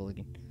 It's kind of cool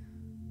looking.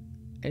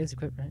 It is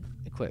equip, right?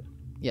 Equip.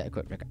 Yeah,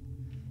 equip. Okay.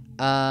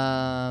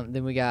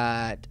 Then we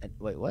got.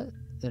 Wait, what?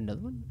 Is there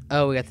another one?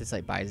 Oh, we got this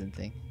like bison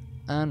thing.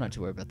 I'm not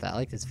too worried about that. I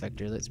like this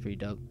vector. That's pretty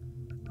dope.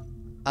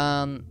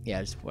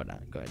 Yeah, just why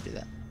not? Go ahead and do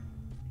that.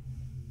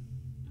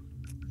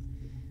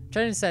 I'm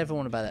trying to decide if I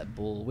want to buy that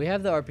bull. We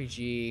have the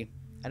RPG.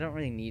 I don't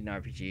really need an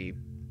RPG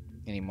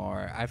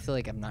anymore. I feel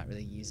like I'm not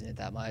really using it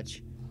that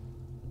much.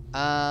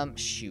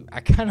 Shoot. I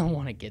kind of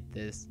want to get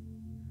this.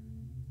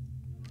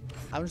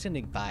 I'm just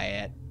gonna buy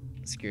it.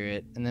 Screw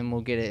it. And then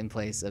we'll get it in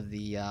place of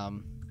the,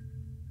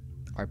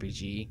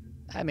 RPG.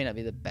 That may not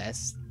be the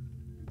best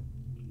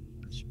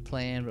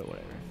plan, but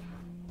whatever.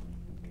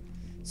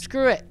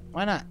 Screw it.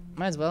 Why not?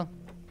 Might as well.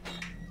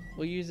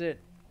 We'll use it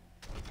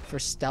for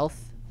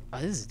stealth. Oh,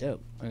 this is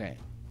dope. Okay.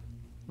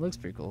 It looks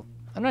pretty cool.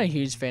 I'm not a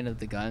huge fan of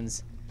the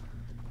guns.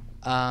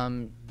 I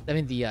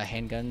mean the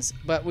handguns.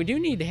 But we do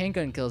need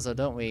handgun kills though,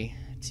 don't we?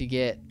 To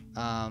get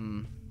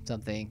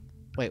something.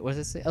 Wait, what does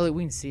it say? Oh,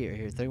 we can see it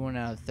here. 31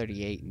 out of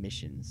 38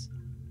 missions.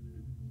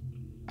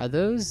 Are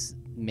those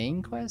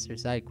main quests or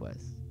side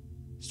quests?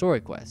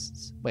 Story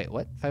quests. Wait,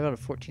 what? 5 out of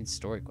 14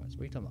 story quests.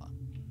 What are you talking about?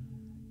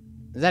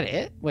 Is that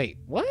it? Wait,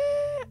 what?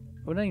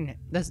 What do you,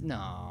 that's no.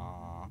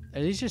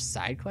 Are these just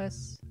side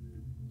quests?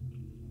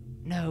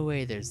 No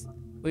way. There's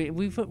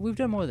we've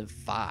done more than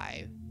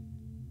 5.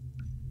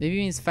 Maybe it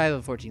means 5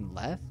 of 14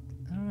 left.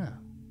 I don't know.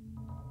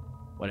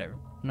 Whatever.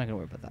 I'm not gonna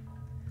worry about that.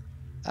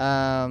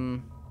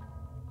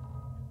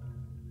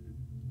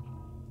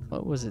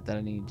 What was it that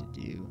I needed to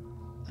do?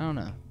 I don't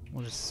know.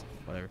 We'll just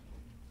whatever.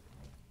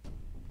 I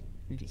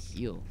need to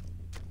heal.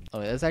 Oh,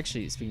 let's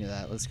actually, speaking of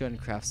that, let's go ahead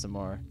and craft some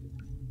more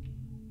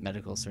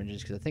medical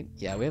syringes because I think,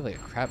 yeah, we have like a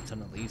crap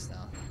ton of leaves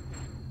now.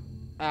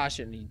 Ah, I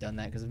shouldn't have done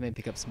that because we may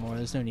pick up some more.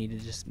 There's no need to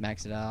just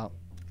max it out.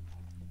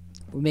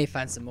 We may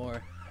find some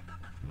more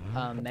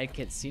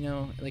medkits, you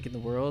know, like in the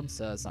world,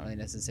 so it's not really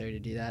necessary to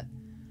do that.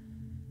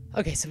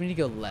 Okay, so we need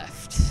to go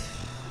left.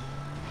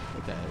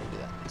 Okay, we'll do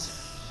that.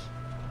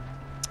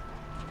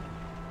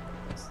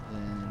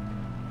 Then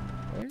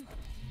where?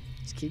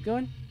 Just keep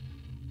going?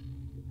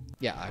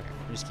 Yeah, okay.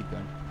 We'll just keep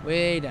going.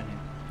 Way down here.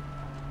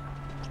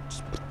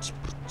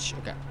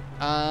 Okay.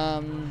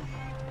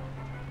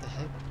 The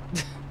heck?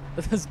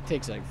 Those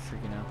pigs are like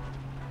freaking out.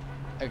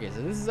 Okay,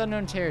 so this is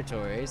unknown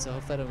territory, so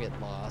hopefully I don't get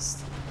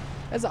lost.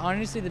 That's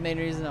honestly the main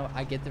reason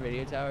I get the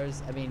radio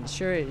towers. I mean,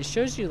 sure, it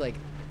shows you like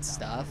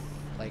stuff,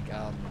 like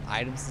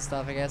items and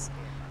stuff, I guess.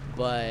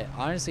 But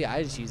honestly,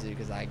 I just use it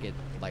because I get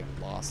like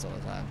lost all the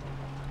time.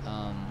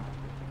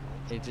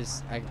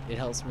 It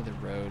helps me with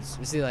the roads.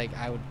 You see, like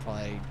I would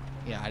probably,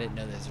 you know, I didn't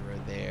know there's a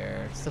road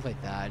there, stuff like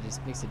that. It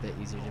just makes it a bit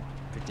easier to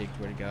predict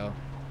where to go.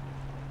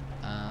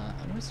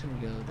 I'm just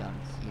gonna go down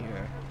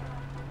here.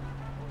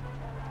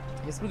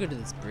 I guess we'll go to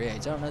this bridge. I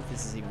don't know if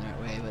this is even the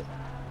right way, but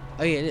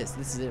oh yeah, it is.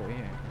 This is it right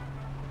here.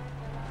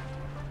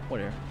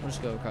 Whatever. We'll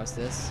just go across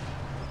this.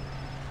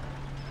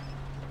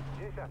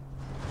 Jason,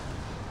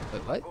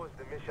 Wait, what? goes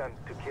the mission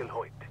to kill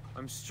Hoyt.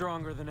 I'm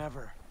stronger than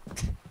ever.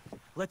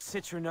 Let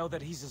Citra know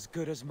that he's as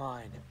good as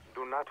mine.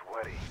 Do not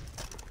worry.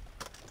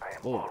 I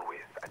am Whoa. always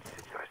at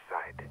Citra's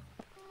side.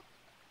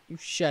 You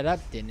shut up,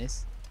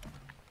 Dennis.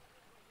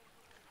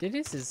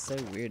 Dennis is so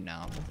weird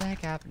now. What the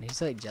heck happened?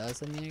 He's like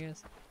jealous of me, I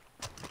guess.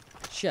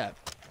 Shut up,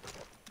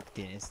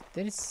 Dennis.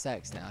 Dennis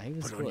sucks now. He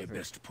was Put on cool your at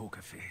first. best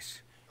poker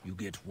face. You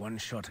get one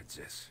shot at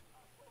this.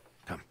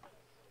 Come.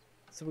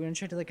 So we're gonna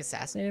try to like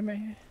assassinate him right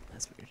here?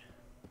 That's weird.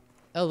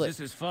 Oh look. This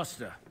is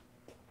Foster.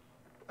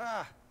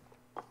 Ah,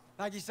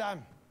 thank you,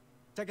 Sam.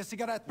 Take a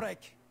cigarette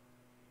break.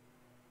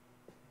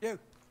 You,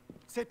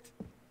 sit.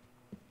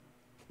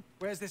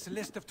 Where's this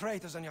list of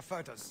traitors on your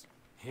photos?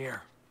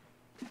 Here.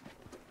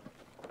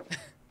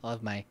 I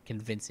love my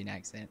convincing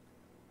accent.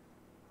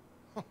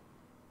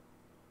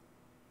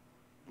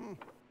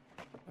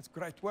 That's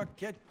great work,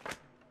 kid.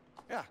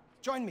 Yeah,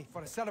 join me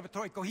for a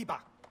celebratory cohiba.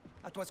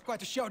 That was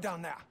quite a show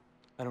down there.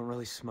 I don't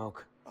really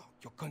smoke. Oh,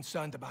 you're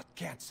concerned about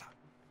cancer.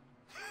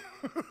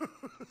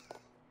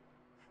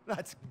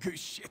 That's good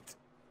shit.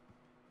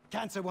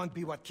 Cancer won't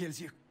be what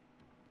kills you.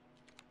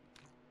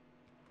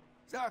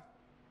 So,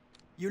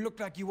 you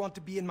look like you want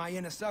to be in my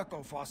inner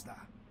circle, Foster.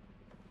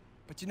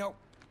 But you know,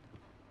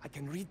 I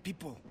can read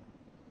people.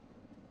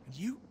 And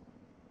you're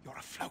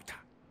a floater.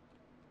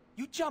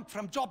 You jump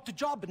from job to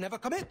job and never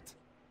commit.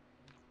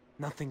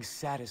 Nothing's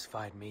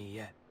satisfied me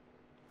yet.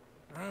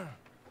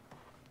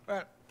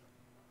 Well,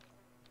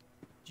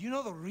 do you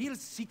know the real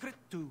secret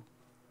to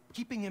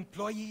keeping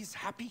employees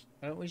happy?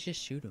 Why don't we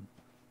just shoot him?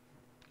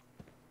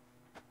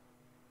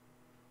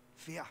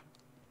 Fear.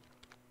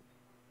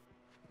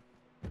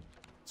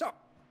 So,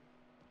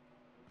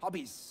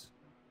 hobbies.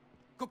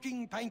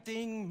 Cooking,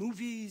 painting,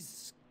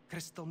 movies,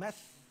 crystal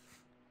meth.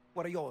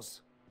 What are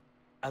yours?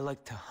 I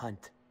like to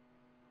hunt.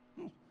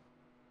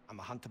 I'm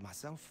a hunter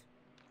myself.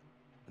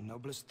 the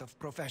noblest of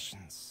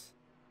professions.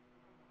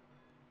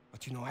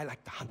 But you know, I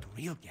like to hunt a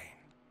real game.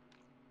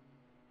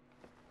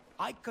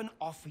 I can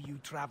offer you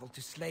travel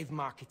to slave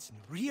markets in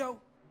Rio,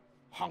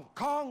 Hong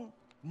Kong,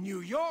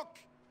 New York.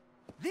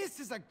 This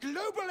is a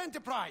global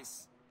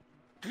enterprise.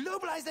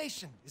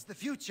 Globalization is the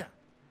future,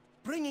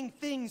 bringing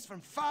things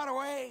from far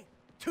away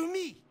to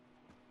me.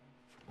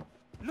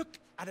 Look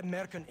at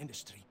American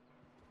industry.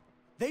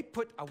 They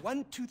put a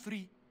 1, 2,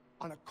 3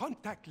 on a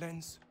contact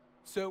lens,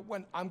 so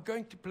when I'm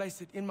going to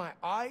place it in my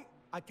eye,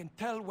 I can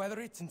tell whether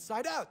it's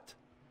inside out.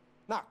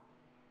 Now,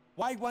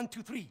 why 1,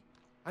 2, 3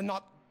 and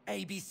not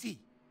ABC?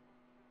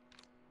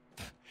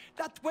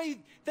 That way,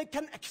 they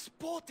can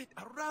export it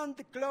around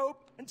the globe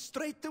and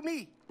straight to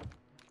me.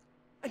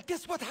 And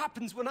guess what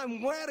happens when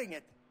I'm wearing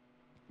it?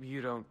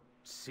 You don't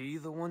see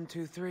the 1,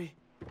 2, 3?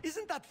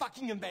 Isn't that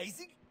fucking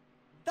amazing?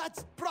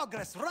 That's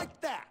progress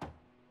right there.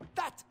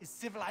 That is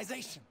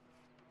civilization.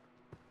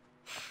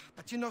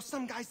 But you know,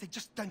 some guys, they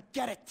just don't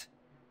get it.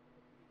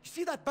 You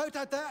see that boat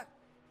out there?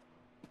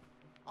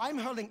 I'm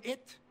holding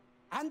it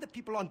and the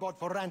people on board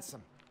for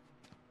ransom.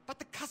 But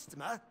the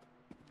customer,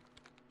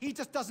 he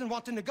just doesn't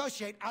want to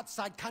negotiate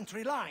outside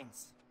country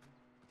lines.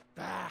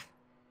 Bah.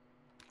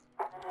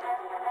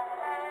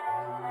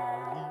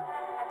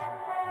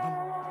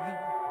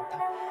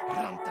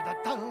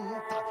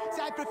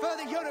 See, I prefer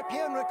the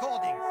European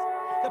recordings.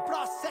 The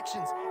brass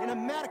sections in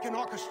American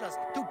orchestras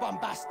too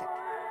bombastic.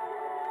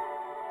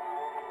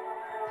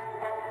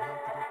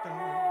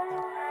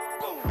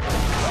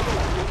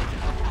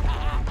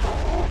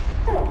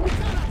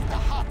 That's the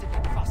heart of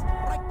it, Foster,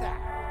 right there.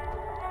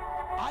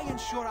 I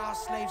ensure our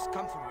slaves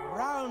come from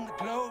around the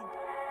globe.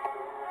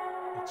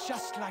 And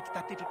just like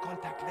that little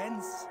contact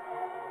lens,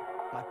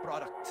 my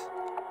product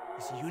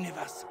is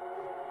universal.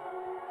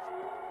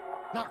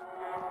 Now,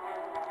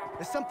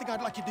 there's something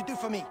I'd like you to do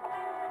for me.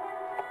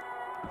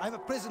 I have a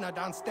prisoner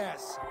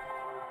downstairs.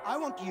 I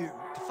want you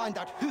to find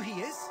out who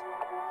he is,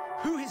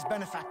 who his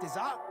benefactors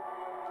are.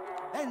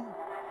 Then,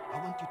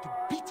 I want you to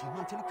beat him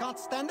until he can't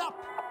stand up.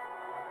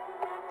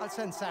 I'll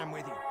send Sam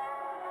with you.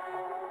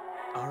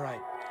 All right.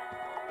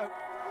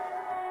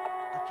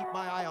 I'll keep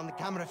my eye on the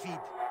camera feed.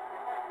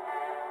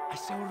 I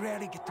so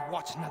rarely get to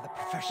watch another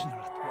professional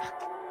at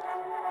work.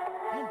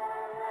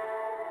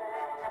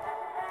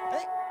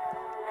 Hey!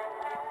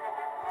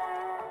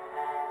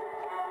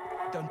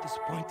 Don't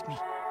disappoint me.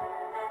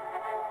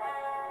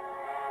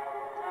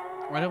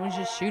 Why don't we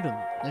just shoot him?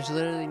 There's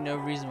literally no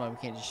reason why we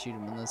can't just shoot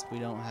him unless we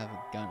don't have a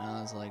gun. Oh,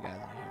 there's a lot of guys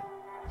out here.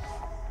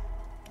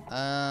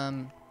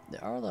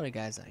 There are a lot of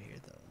guys out here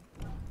though.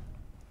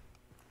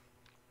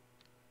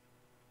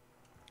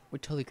 We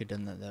totally could have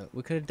done that though.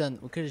 We could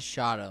have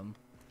shot him,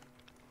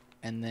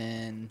 and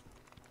then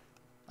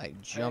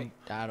like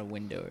jumped out a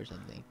window or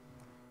something.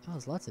 Oh,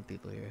 there's lots of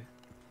people here.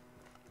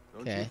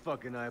 Don't you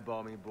fucking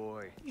eyeball me,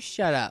 boy. You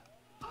shut up.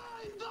 I'm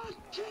the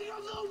king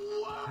of the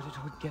world! How did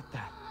we get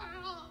that?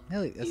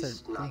 Hell, that's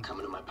He's a not thing.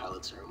 coming to my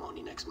pilot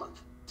ceremony next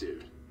month.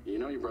 Dude, you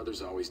know your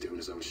brother's always doing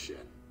his own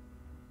shit,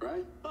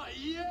 right?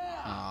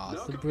 Yeah! Aw, No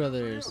it's the complaint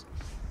brothers.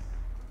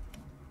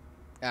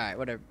 for Alright,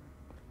 whatever.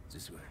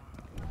 This way.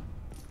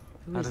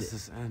 Who How is does it?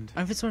 this end?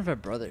 I if it's one of our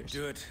brothers.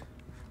 Do it.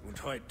 Und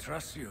heute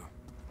trust you.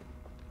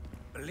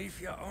 Believe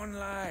your own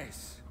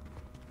lies.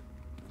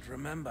 But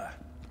remember,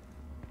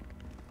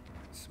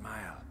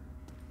 smile.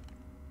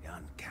 You're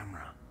on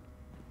camera.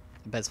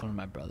 I bet it's one of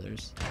my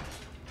brothers.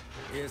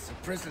 Here's a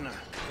prisoner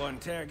for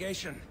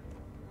interrogation.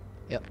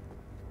 Yep.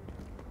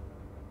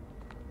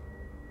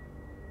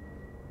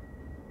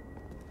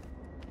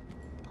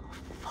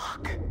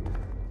 Fuck.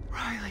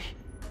 Riley.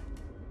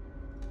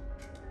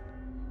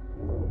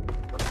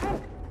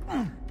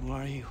 Who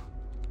are you?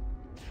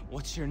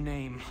 What's your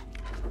name?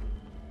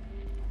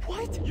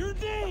 What? Your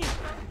name?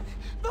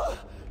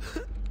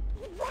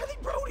 Riley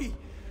Brody!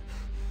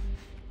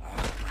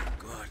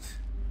 Good.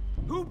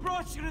 Who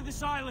brought you to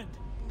this island?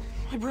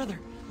 My brother.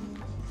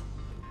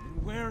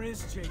 Where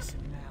is Jason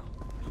now?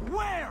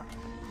 Where?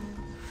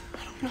 I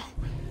don't know.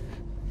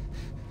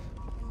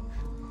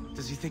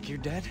 Does he think you're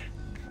dead?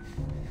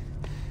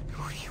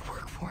 Who do you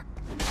work for?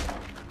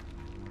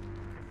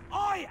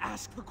 I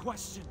ask the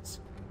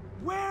questions.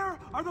 Where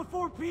are the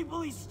 4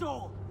 people he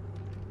stole?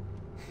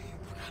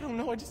 I don't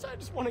know. I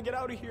just want to get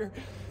out of here.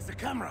 The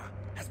camera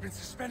has been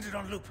suspended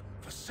on loop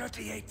for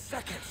 38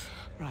 seconds.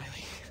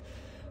 Riley.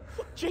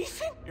 What,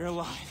 Jason? You're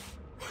alive.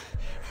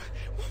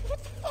 What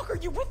the fuck? Are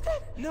you with them?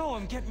 No,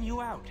 I'm getting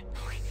you out.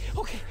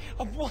 Okay.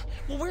 Well,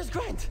 where's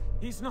Grant?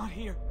 He's not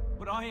here,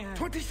 but I am.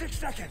 26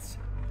 seconds.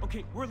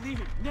 Okay, we're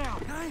leaving now.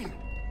 9.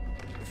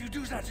 If you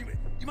do that,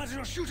 you might as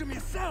well shoot him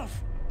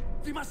yourself.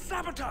 We must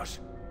sabotage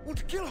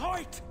and kill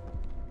Hoyt.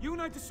 You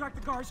and I distract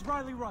the guards.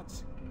 Riley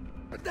runs.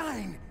 But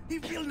 9.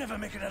 He'll never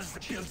make it out of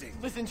the building.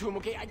 Listen to him,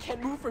 okay? I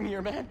can't move from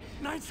here, man.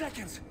 9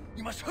 seconds.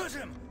 You must hurt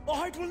him, or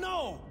Hoyt will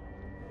know.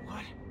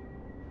 What?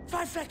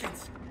 5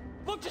 seconds.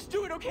 Look, just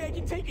do it, okay? I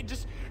can take it.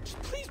 Just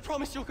please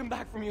promise you'll come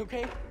back for me,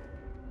 okay?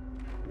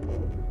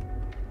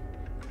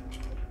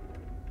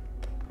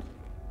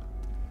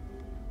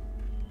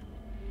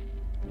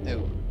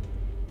 Oh.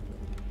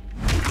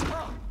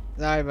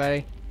 Sorry,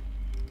 buddy.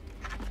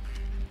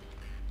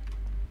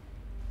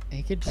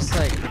 He could just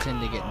like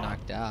pretend to get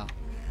knocked out.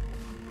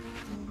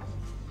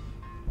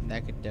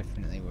 That could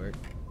definitely work.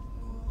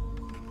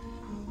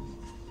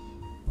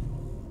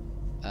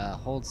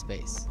 Hold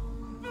space.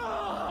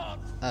 Oh.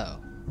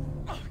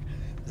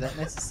 Is that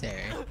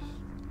necessary?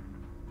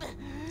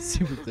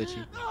 Super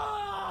glitchy.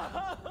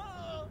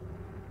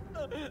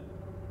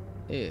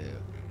 Ew.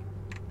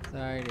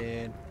 Sorry,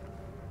 dude.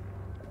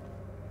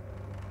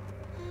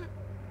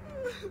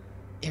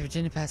 Yeah,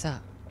 pretend to pass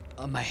out.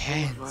 On my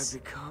hands. What have I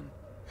become?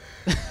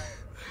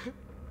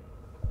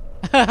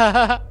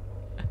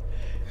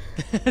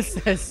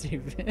 That's so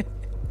stupid.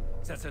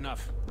 That's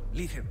enough.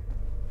 Leave him.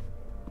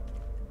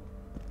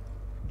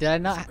 Did I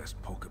He's not? the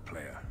best poker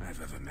player I've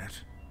ever met.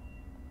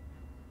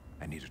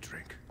 I need a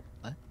drink.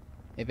 What?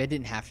 Maybe I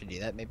didn't have to do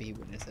that. Maybe he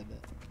wouldn't have said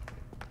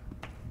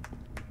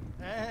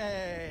that.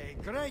 Hey,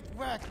 great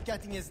work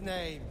getting his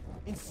name.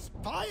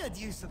 Inspired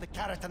use of the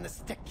carrot and the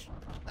stick.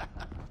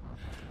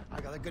 I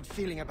got a good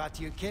feeling about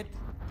you, kid.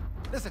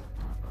 Listen,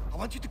 I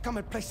want you to come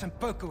and play some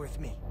poker with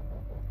me.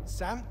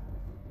 Sam,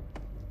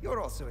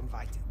 you're also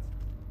invited.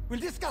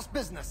 We'll discuss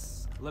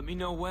business. Let me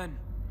know when.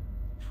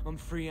 I'm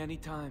free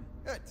anytime.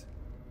 Good.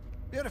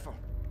 Beautiful.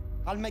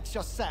 I'll make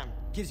sure Sam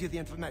gives you the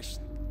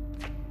information.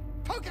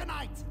 Poker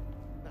night!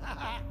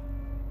 I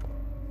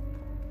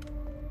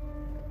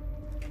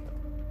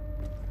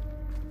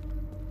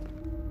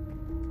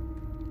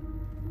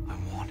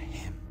want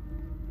him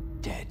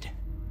dead.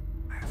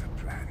 I have a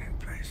plan in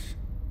place.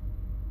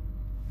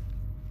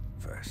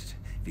 First,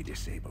 we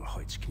disable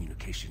Hoyt's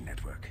communication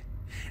network.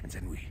 And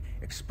then we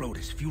explode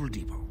his fuel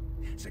depot.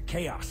 The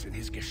chaos in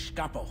his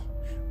Gestapo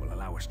will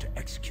allow us to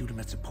execute him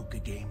at the poker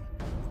game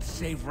and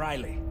save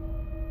Riley.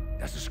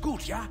 That's the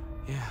gut, yeah?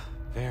 Yeah,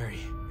 very.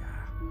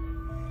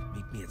 Yeah.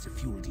 Meet me at the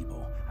fuel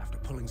depot after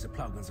pulling the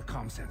plug on the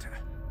comm center.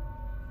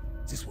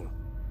 This will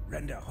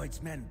render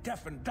Hoyt's men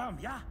deaf and dumb,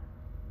 yeah?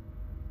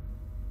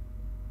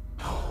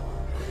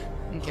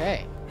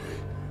 Okay.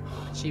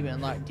 Achievement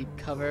unlocked, deep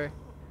cover.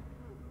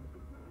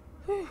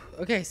 Whew.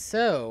 Okay,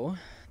 so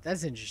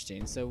that's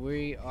interesting. So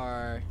we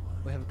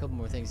have a couple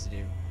more things to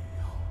do.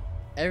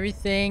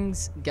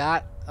 Everything's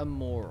got a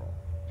moral.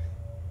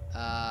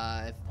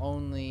 If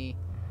only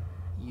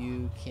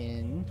you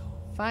can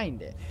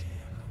find it.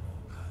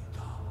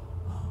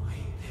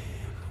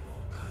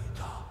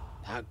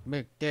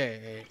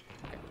 Okay.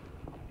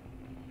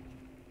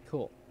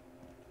 Cool.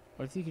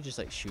 What if you could just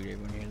like shoot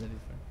everyone here in the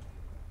before?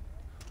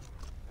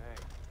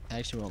 Hey,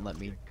 Actually won't let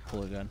me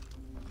pull a gun.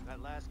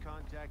 that last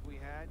contact we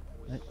had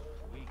was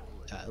weak.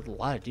 A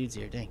lot of dudes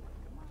here, dang.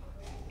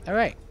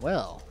 Alright,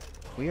 well,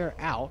 we are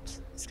out.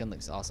 This gun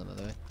looks awesome, by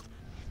the way.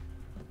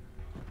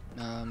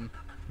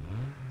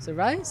 So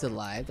Riley's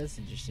alive, that's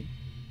interesting.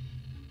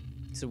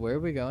 So where are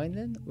we going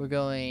then? We're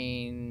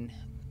going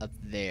up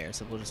there,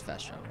 so we'll just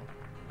fast travel.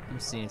 I'm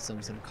seeing if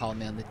someone's gonna call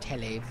me on the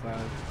tele before I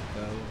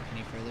go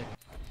any further.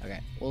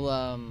 Okay,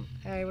 well,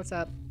 hey, what's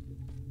up?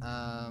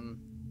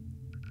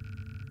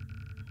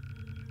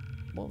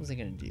 What was I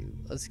gonna do?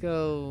 Let's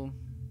go.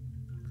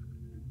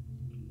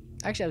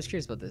 Actually, I was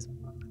curious about this.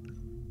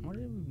 What are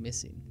we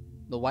missing?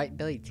 The white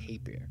belly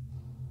tapir.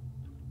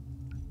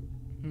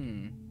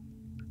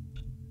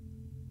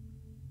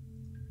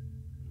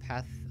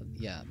 Path.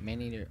 Yeah,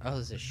 man-eater. Oh,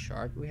 there's a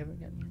shark we haven't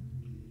gotten yet.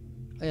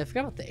 Oh yeah, I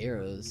forgot about the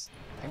arrows.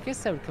 I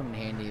guess that would come in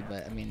handy,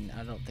 but I mean,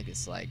 I don't think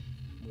it's like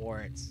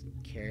warrants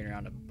carrying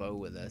around a bow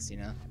with us, you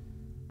know?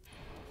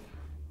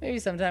 Maybe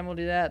sometime we'll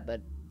do that,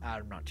 but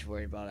I'm not too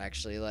worried about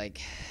actually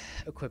like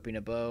equipping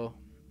a bow.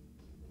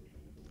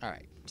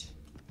 Alright.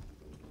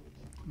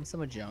 Give me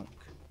some junk.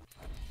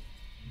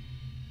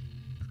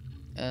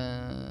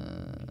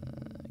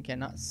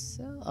 Cannot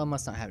sell? Oh,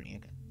 must not have any.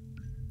 Okay.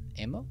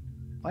 Ammo?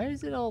 Why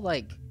is it all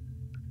like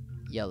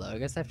yellow? I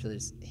guess I have to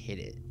just hit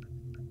it.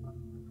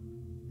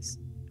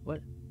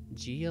 What?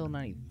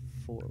 GL94.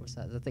 What's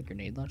that? Is that the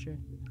grenade launcher?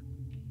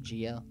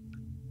 GL.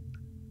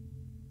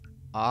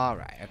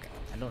 Alright, okay.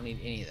 I don't need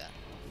any of that.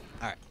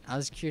 Alright. I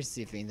was curious to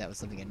see if that was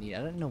something I need. I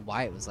don't know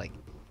why it was like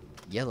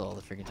yellow all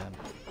the freaking time.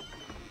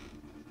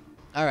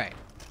 Alright.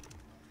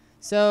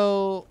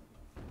 So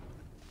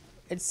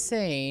it's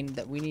saying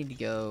that we need to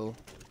go.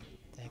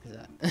 What the heck is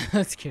that?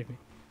 That scared me.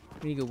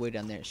 We need to go way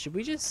down there. Should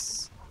we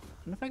just?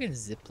 I don't know if I can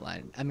zip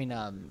line. I mean,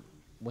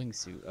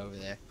 wingsuit over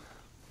there.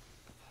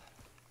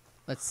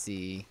 Let's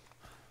see.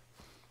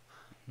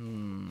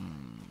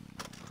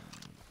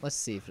 Let's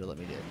see if it'll let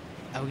me do it.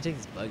 Oh, we can take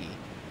this buggy.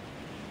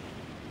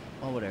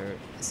 Well, whatever.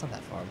 It's not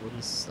that far. We'll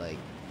just like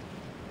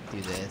do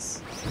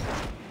this.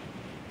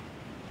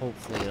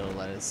 Hopefully, it'll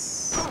let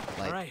us.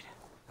 Like, All right,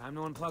 time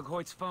to unplug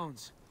Hoyt's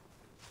phones.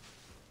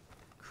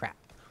 crap.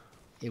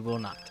 It will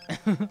not.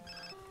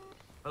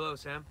 Hello,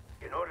 Sam.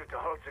 In order to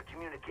halt the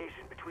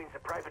communication between the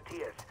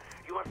privateers,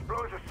 you must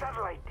blow the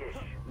satellite dish.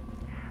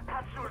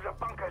 Pass through the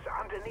bunkers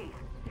underneath.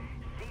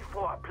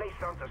 C4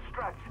 placed on the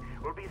struts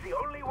will be the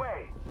only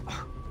way.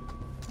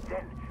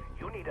 Then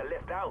you need a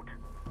lift out.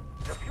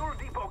 The fuel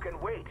depot can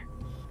wait.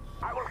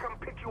 I will come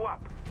pick you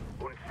up.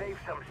 and save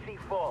some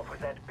C4 for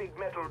that big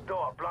metal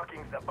door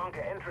blocking the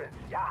bunker entrance,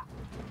 yeah?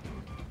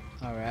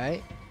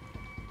 Alright.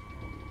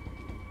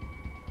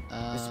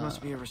 This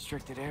must be a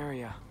restricted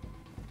area.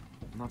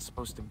 I'm not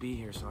supposed to be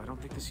here, so I don't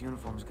think this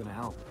uniform is gonna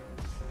help.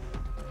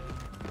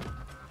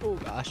 Oh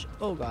gosh.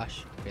 Oh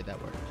gosh. Okay,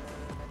 that worked.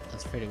 I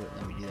was afraid it wouldn't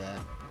let me do that.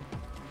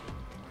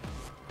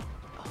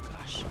 Oh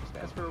gosh.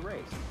 That's for a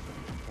race.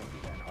 Can't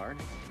be that hard.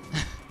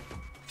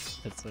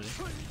 That's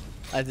funny.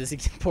 I just see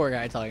poor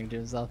guy talking to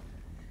himself.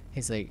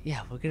 He's like,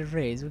 yeah, we'll get a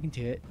raise. We can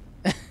do it.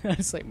 I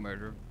just like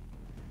murder him.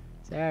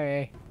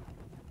 Sorry.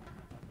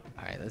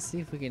 Alright, let's see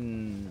if we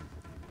can...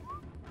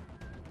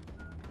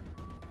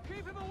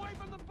 Keep him away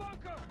from the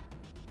bunker!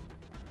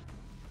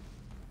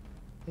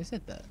 Who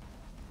said that?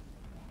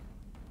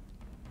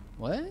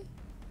 What?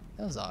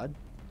 That was odd.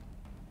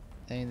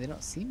 I mean, they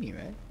don't see me,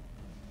 right?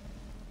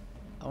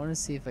 I want to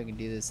see if I can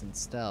do this in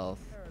stealth.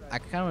 I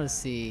kind of want to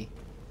see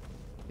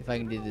if I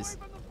can do this.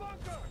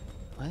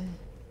 What?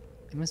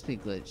 It must be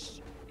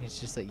glitched. It's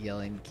just like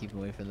yelling, keep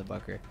away from the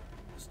bunker.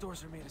 Those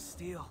doors are made of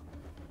steel.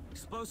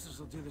 Explosives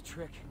will do the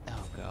trick.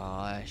 Oh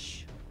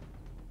gosh.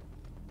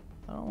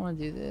 I don't want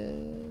to do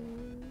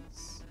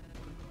this.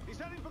 He's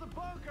heading for the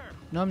bunker.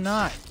 No, I'm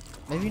not.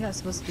 Maybe you're not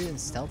supposed to do it in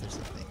stealth or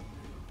something.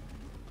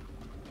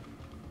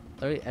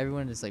 Literally,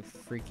 everyone is like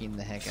freaking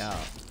the heck out.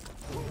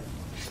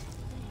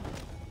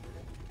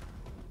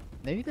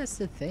 Maybe that's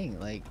the thing.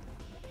 Like,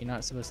 you're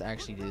not supposed to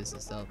actually do this in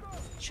stealth.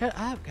 Shut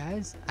up,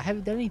 guys. I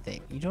haven't done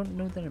anything. You don't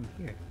know that I'm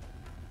here.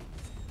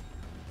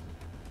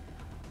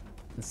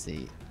 Let's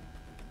see.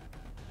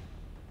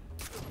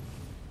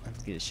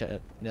 Let's get a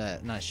shot.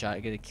 Not a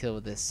shot. Get a kill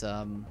with this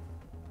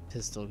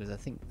pistol, because I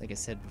think, like I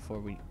said before,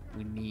 we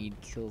need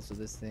kills with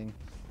this thing.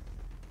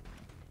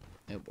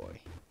 Oh boy.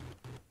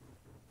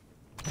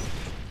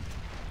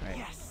 Alright.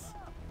 Yes.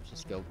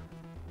 Just go.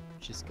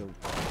 Just go.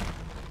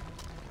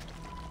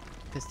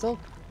 Pistol?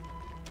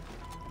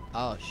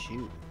 Oh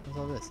shoot. What's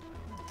all this?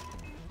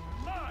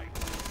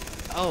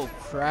 Oh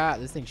crap.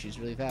 This thing shoots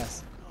really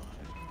fast.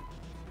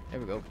 There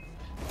we go.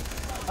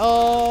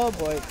 Oh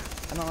boy.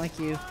 I don't like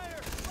you.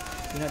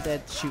 You're not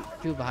dead. Shoot.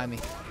 People behind me.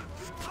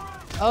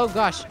 Oh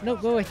gosh. No,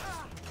 go away.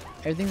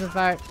 Everything's on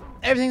fire.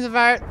 Everything's on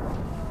fire.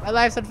 My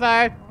life's on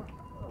fire.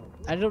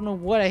 I don't know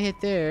what I hit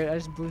there. I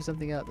just blew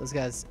something up. Those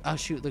guys. Oh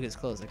shoot. Look, it's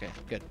close. Okay,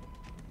 good.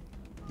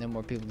 No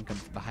more people can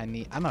come behind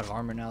me. I'm out of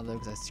armor now though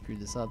because I screwed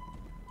this up.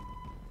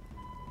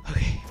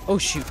 Okay. Oh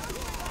shoot.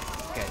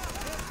 Okay.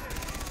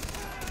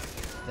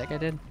 Is that guy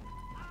dead?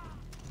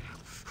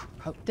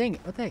 Oh dang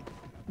it. What the heck?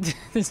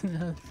 There's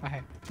another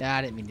fire. Nah,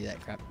 I didn't mean to do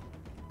that crap.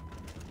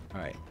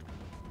 Alright.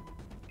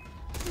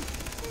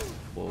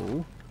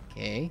 Whoa.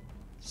 Okay.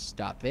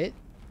 Stop it.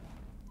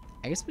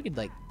 I guess we could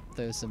like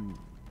throw some...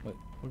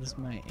 What is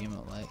my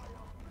ammo like?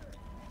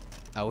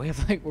 Oh, we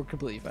have like... We're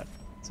completely fine.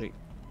 Sweet.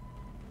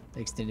 The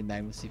extended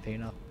mag must be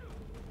paying off.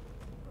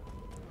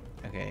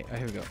 Okay. Oh,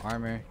 here we go.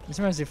 Armor. This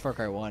reminds me of Far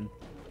Cry 1.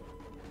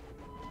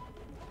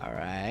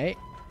 Alright.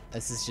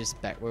 This is just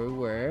back where we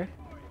were.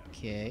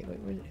 Okay.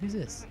 Wait, who's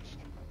this?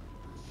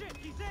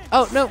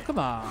 Oh, no. Come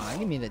on.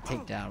 Give me the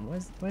takedown. Why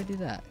did I do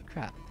that?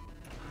 Crap.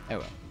 Oh,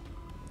 well.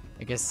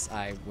 I guess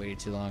I waited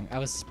too long. I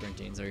was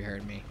sprinting, so he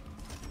heard me.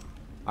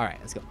 Alright,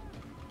 let's go.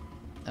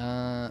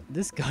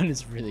 This gun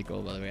is really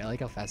cool, by the way. I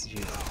like how fast it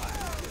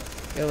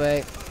shoots. Go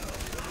away.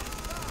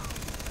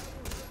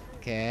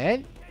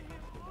 Okay.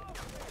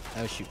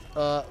 Oh, shoot.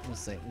 Let's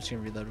see. I'm just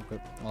gonna reload real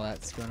quick while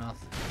that's going off.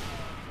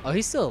 Oh,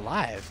 he's still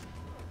alive.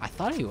 I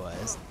thought he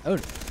was. Oh,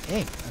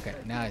 dang. Okay,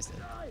 now he's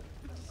dead.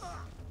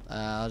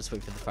 I'll just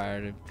wait for the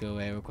fire to go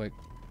away real quick,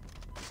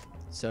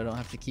 so I don't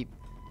have to keep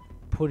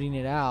putting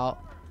it out.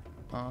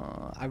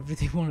 I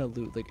really want to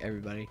loot like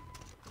everybody.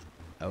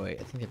 Oh wait,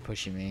 I think they're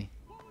pushing me.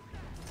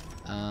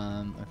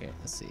 Okay,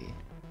 let's see.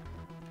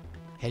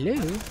 Hello?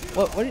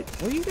 What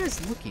are you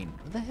guys looking?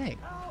 What the heck?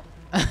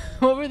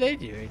 What were they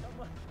doing?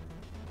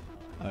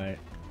 Alright.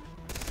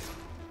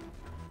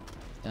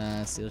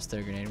 Let's see, let's throw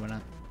a grenade, why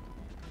not?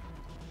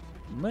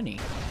 Money.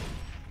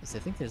 I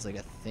think there's like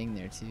a thing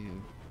there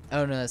too.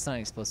 Oh no, that's not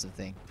an explosive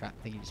thing. Crap,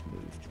 I think he just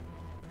moved.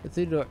 Go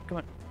through the door, come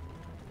on.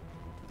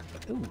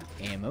 Ooh,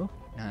 ammo.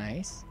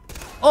 Nice.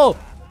 Oh!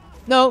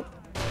 No!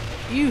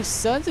 You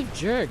sons of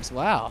jerks,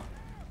 wow.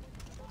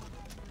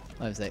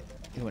 What was that?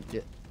 You want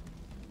to...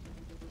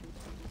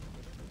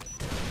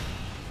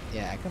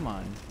 Yeah, come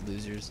on,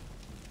 losers.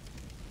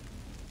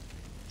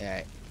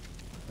 Alright.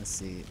 Let's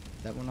see.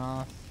 That one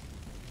off.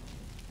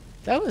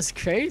 That was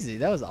crazy.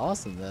 That was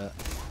awesome, though.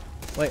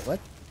 Wait, what?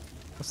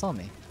 What saw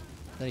me?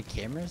 Is that a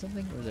camera or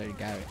something? Or is that a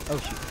guy? Oh,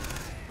 shoot.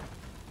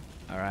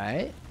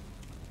 Alright.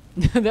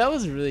 That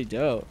was really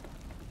dope.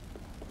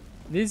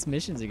 These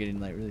missions are getting,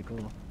 like, really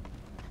cool.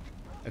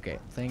 Okay,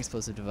 playing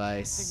explosive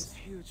device. This thing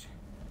is huge.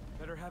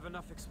 Better have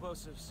enough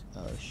explosives.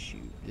 Oh,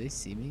 shoot. Do they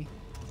see me?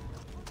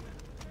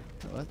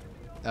 What?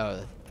 Oh,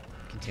 the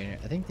container.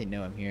 I think they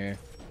know I'm here.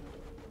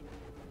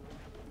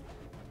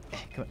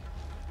 Come on.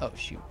 Oh,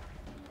 shoot.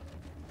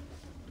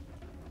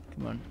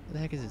 Come on. What the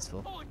heck is this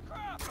for?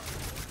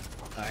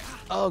 Alright.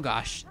 Oh,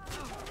 gosh.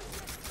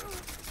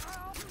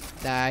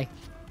 Die.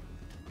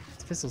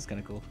 This pistol's kind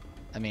of cool.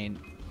 I mean,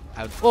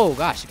 I would. Oh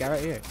gosh, the guy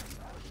right here.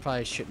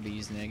 Probably shouldn't be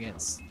using it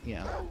against, you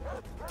know,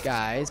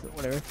 guys, but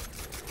whatever.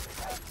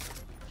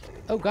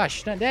 Oh gosh,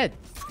 she's not dead.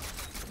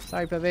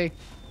 Sorry, puppy.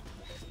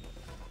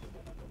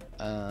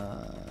 Okay.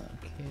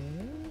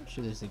 I'm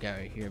sure there's a guy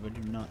right here, but I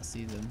do not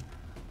see them.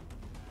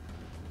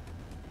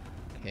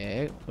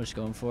 Okay, we're just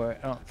going for it.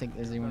 I don't think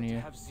there's anyone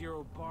here. Have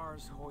 0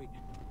 bars, Hoyt.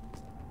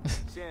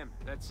 Sam,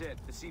 that's it.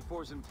 The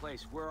C4's in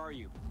place. Where are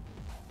you?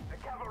 The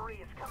cavalry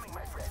is coming,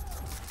 my friend.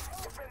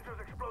 Defend those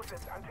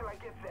explosives until I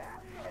get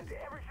there, and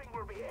everything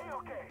will be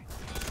A-okay.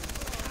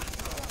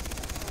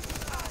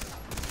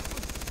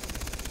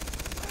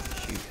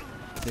 Shoot.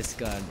 This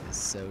gun is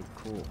so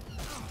cool.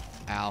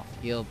 Ow.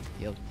 Heal.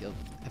 Heal. Heal.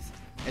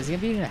 Is he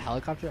gonna be in a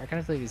helicopter? I kind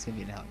of feel like he's gonna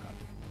be in a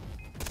helicopter.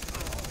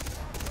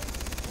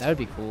 That would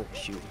be cool.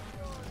 Shoot.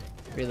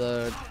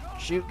 Reload.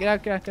 Shoot. Get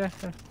out. Get out. Get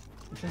out. Get out.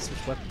 I'm trying to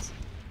switch weapons.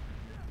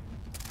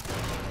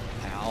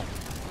 Ow.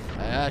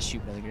 Ah,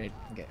 shoot. Another grenade.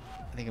 Okay.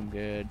 I think I'm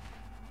good.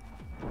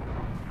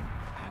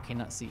 I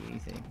cannot see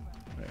anything.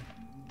 Whatever.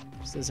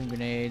 Just throw some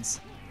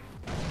grenades.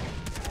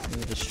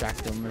 Maybe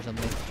distract them or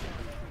something.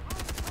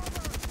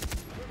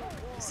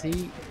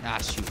 See? Ah,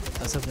 shoot.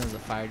 I was hoping there was a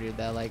fire dude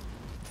that, like,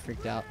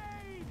 freaked out.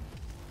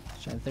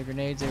 Trying to throw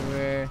grenades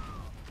everywhere.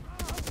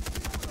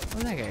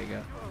 Where'd that guy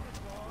go?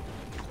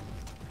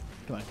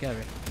 Come on, get over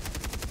here.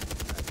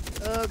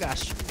 Oh,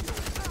 gosh.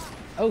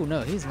 Oh,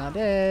 no, he's not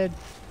dead.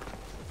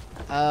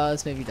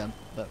 This may be dumb,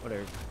 but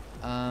whatever.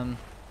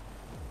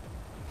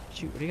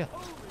 Shoot, where'd he go?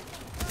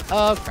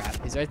 Oh,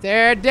 crap. He's right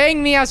there.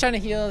 Dang me, I was trying to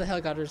heal. The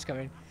helicopter's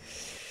coming.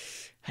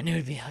 I knew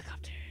it'd be a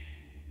helicopter.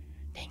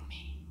 Dang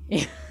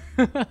me.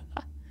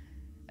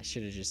 I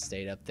should have just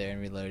stayed up there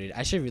and reloaded.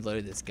 I should have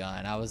reloaded this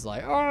gun. I was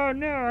like, oh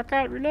no, I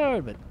can't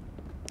reload, but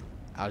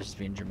I was just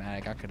being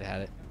dramatic. I could have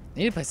had it. I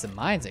need to play some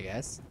mines, I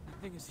guess.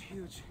 That thing is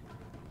huge.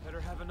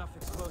 Better have enough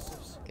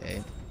explosives.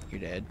 Okay,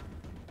 you're dead.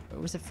 Where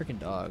was that freaking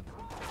dog?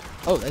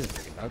 Oh, there's a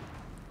freaking dog.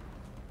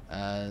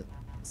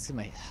 Let's see,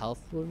 my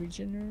health will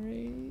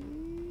regenerate.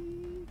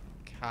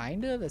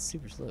 Kinda. That's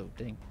super slow.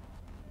 Dang.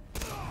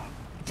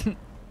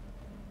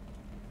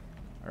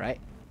 All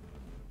right.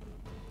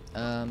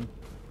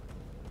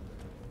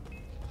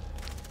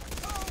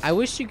 I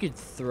wish you could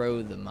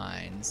throw the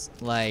mines.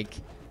 Like,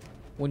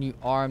 when you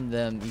arm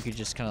them, you could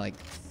just kind of like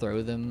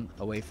throw them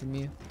away from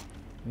you.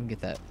 We can get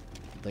that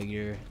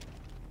later.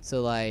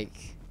 So like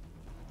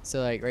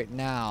right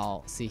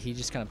now, see, he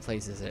just kind of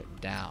places it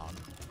down.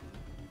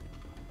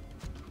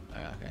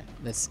 Okay,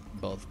 that's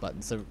both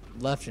buttons. So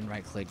left and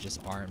right click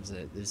just arms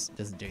it. This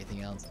doesn't do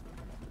anything else.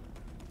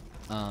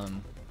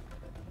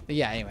 But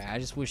yeah, anyway, I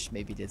just wish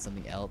maybe did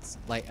something else.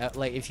 Like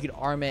if you could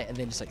arm it and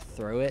then just like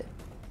throw it.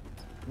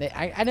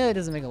 I know it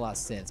doesn't make a lot of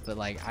sense, but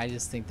like I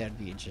just think that'd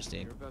be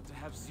interesting. You're about to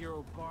have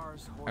 0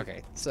 bars, Hoyt.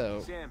 Okay, so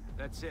Sam,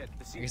 that's it.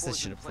 The I guess I C4's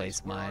should in have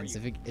place. placed Where are mines.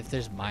 you? If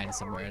there's mines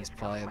somewhere, it's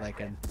probably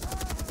like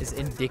it's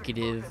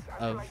indicative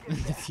of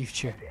the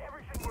future.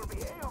 Everything will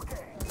be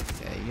A-okay.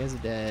 Okay, you guys are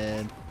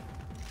dead.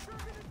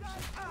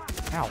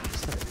 Ow!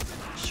 Stop it.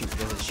 Shoot! You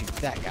gotta shoot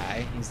that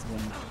guy. He's the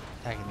one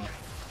attacking me.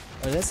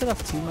 Oh, did I set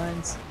off 2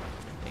 mines?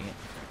 Dang it!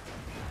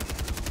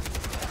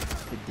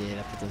 It did.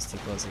 I put those too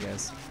close, I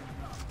guess.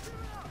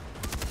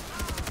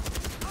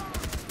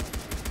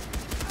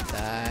 Die.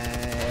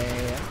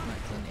 I'm not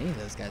killing any of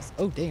those guys.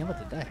 Oh, dang, I'm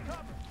about to die.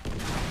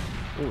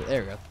 Oh,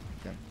 there we go.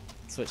 Okay.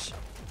 Switch.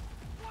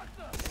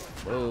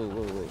 Whoa,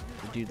 whoa, whoa.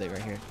 The dude, like,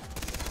 right here.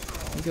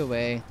 You go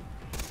away.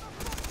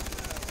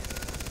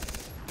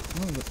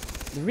 Oh,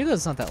 the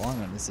reload's not that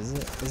long on this, is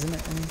it? Isn't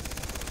it? I mean,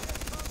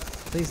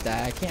 please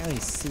die. I can't really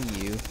see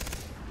you.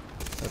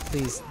 So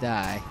please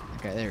die.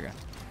 Okay, there we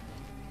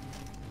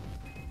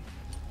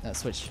go.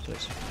 Switch.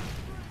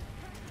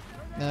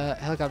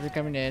 Helicopter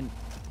coming in.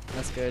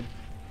 That's good.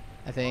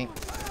 I think.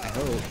 I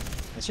hope.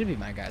 That should be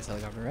my guy's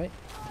helicopter, right?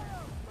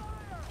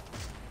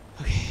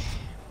 Okay.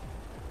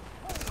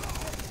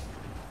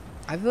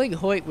 I feel like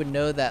Hoyt would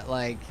know that,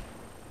 like,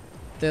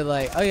 they're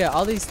like, oh yeah,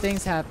 all these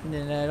things happened,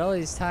 and at all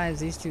these times,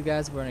 these 2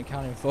 guys weren't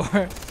accounted for.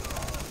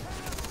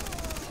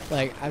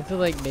 Like, I feel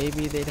like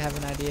maybe they'd have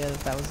an idea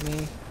that was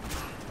me.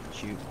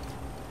 Shoot.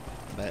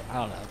 But, I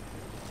don't know.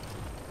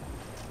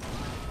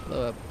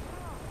 Blow up.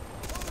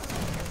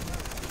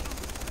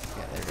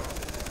 Yeah, there we go.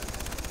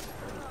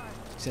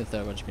 Just gonna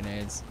throw a bunch of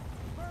grenades.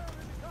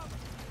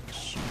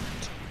 Shoot.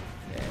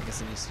 Yeah, I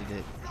guess I just need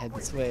to head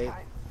this way.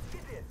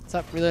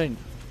 Stop reloading.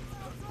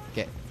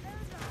 Okay.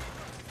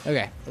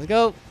 Okay, let's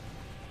go.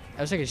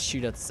 I wish I could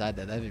shoot out the side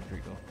there. That'd be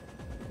pretty cool.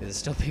 Yeah, there's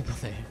still people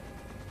there.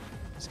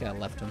 Just kinda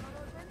left them.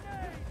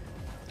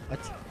 What?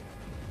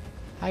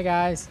 Hi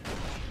guys.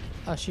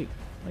 Oh shoot.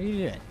 What are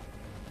you doing?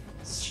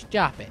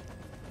 Stop it.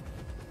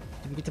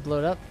 Did we get to blow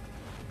it up?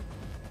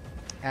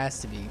 Has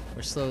to be.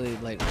 We're slowly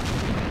like.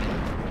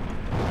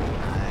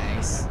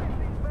 Nice.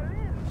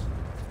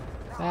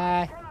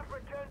 Bye. Cannot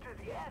return to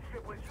the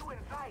airstrip with you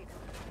inside.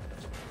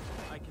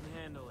 I can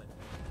handle it.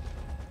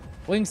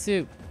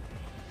 Wingsuit.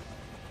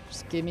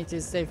 Just get me to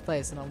a safe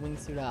place and I'll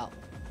wingsuit out.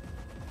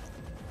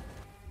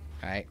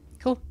 Alright,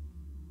 cool.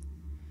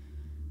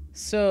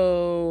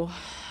 So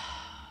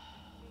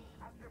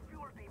At the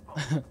fuel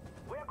depot.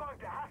 We're going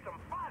to have some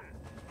fun.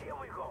 Here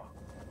we go.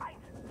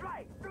 Eins,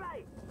 zwei,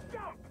 drei,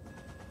 jump!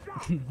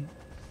 Jump!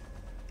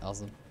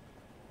 awesome.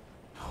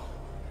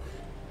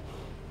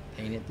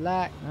 Paint it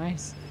black,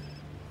 nice.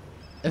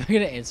 I'm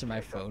gonna answer my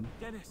phone.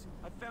 Dennis,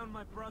 I found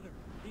my brother.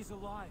 He's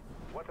alive.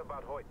 What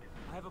about Hoyt?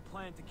 I have a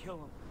plan to kill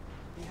him.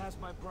 He has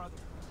my brother.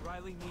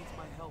 Riley needs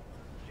my help.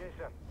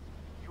 Jason,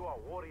 you are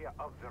warrior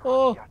of the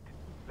Oh. Rakyat.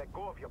 Let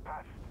go of your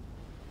past.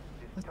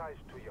 These ties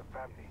to your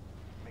family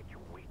make you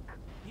weak.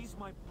 He's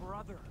my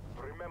brother.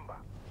 Remember,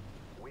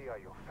 we are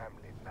your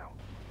family now.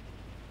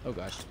 Oh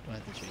gosh, don't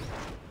have to cheat.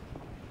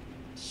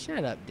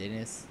 Shut up,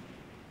 Dennis.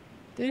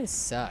 Dennis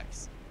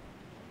sucks.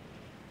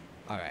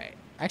 Alright.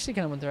 Actually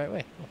kind of went the right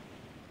way. Cool.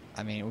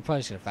 I mean, we're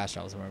probably just gonna fast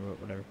travel somewhere,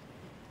 but whatever.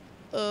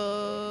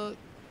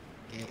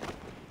 Okay.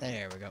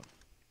 There we go.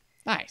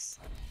 Nice.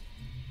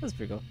 That's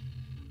pretty cool.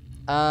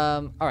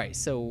 Alright,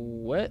 so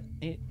what?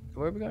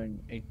 Where are we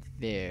going? Right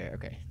there.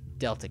 Okay.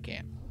 Delta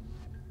Camp.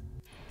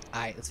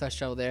 Alright, let's fast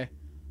travel there.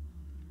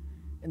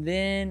 And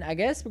then I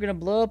guess we're gonna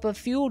blow up a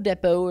fuel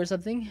depot or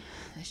something.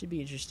 That should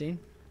be interesting.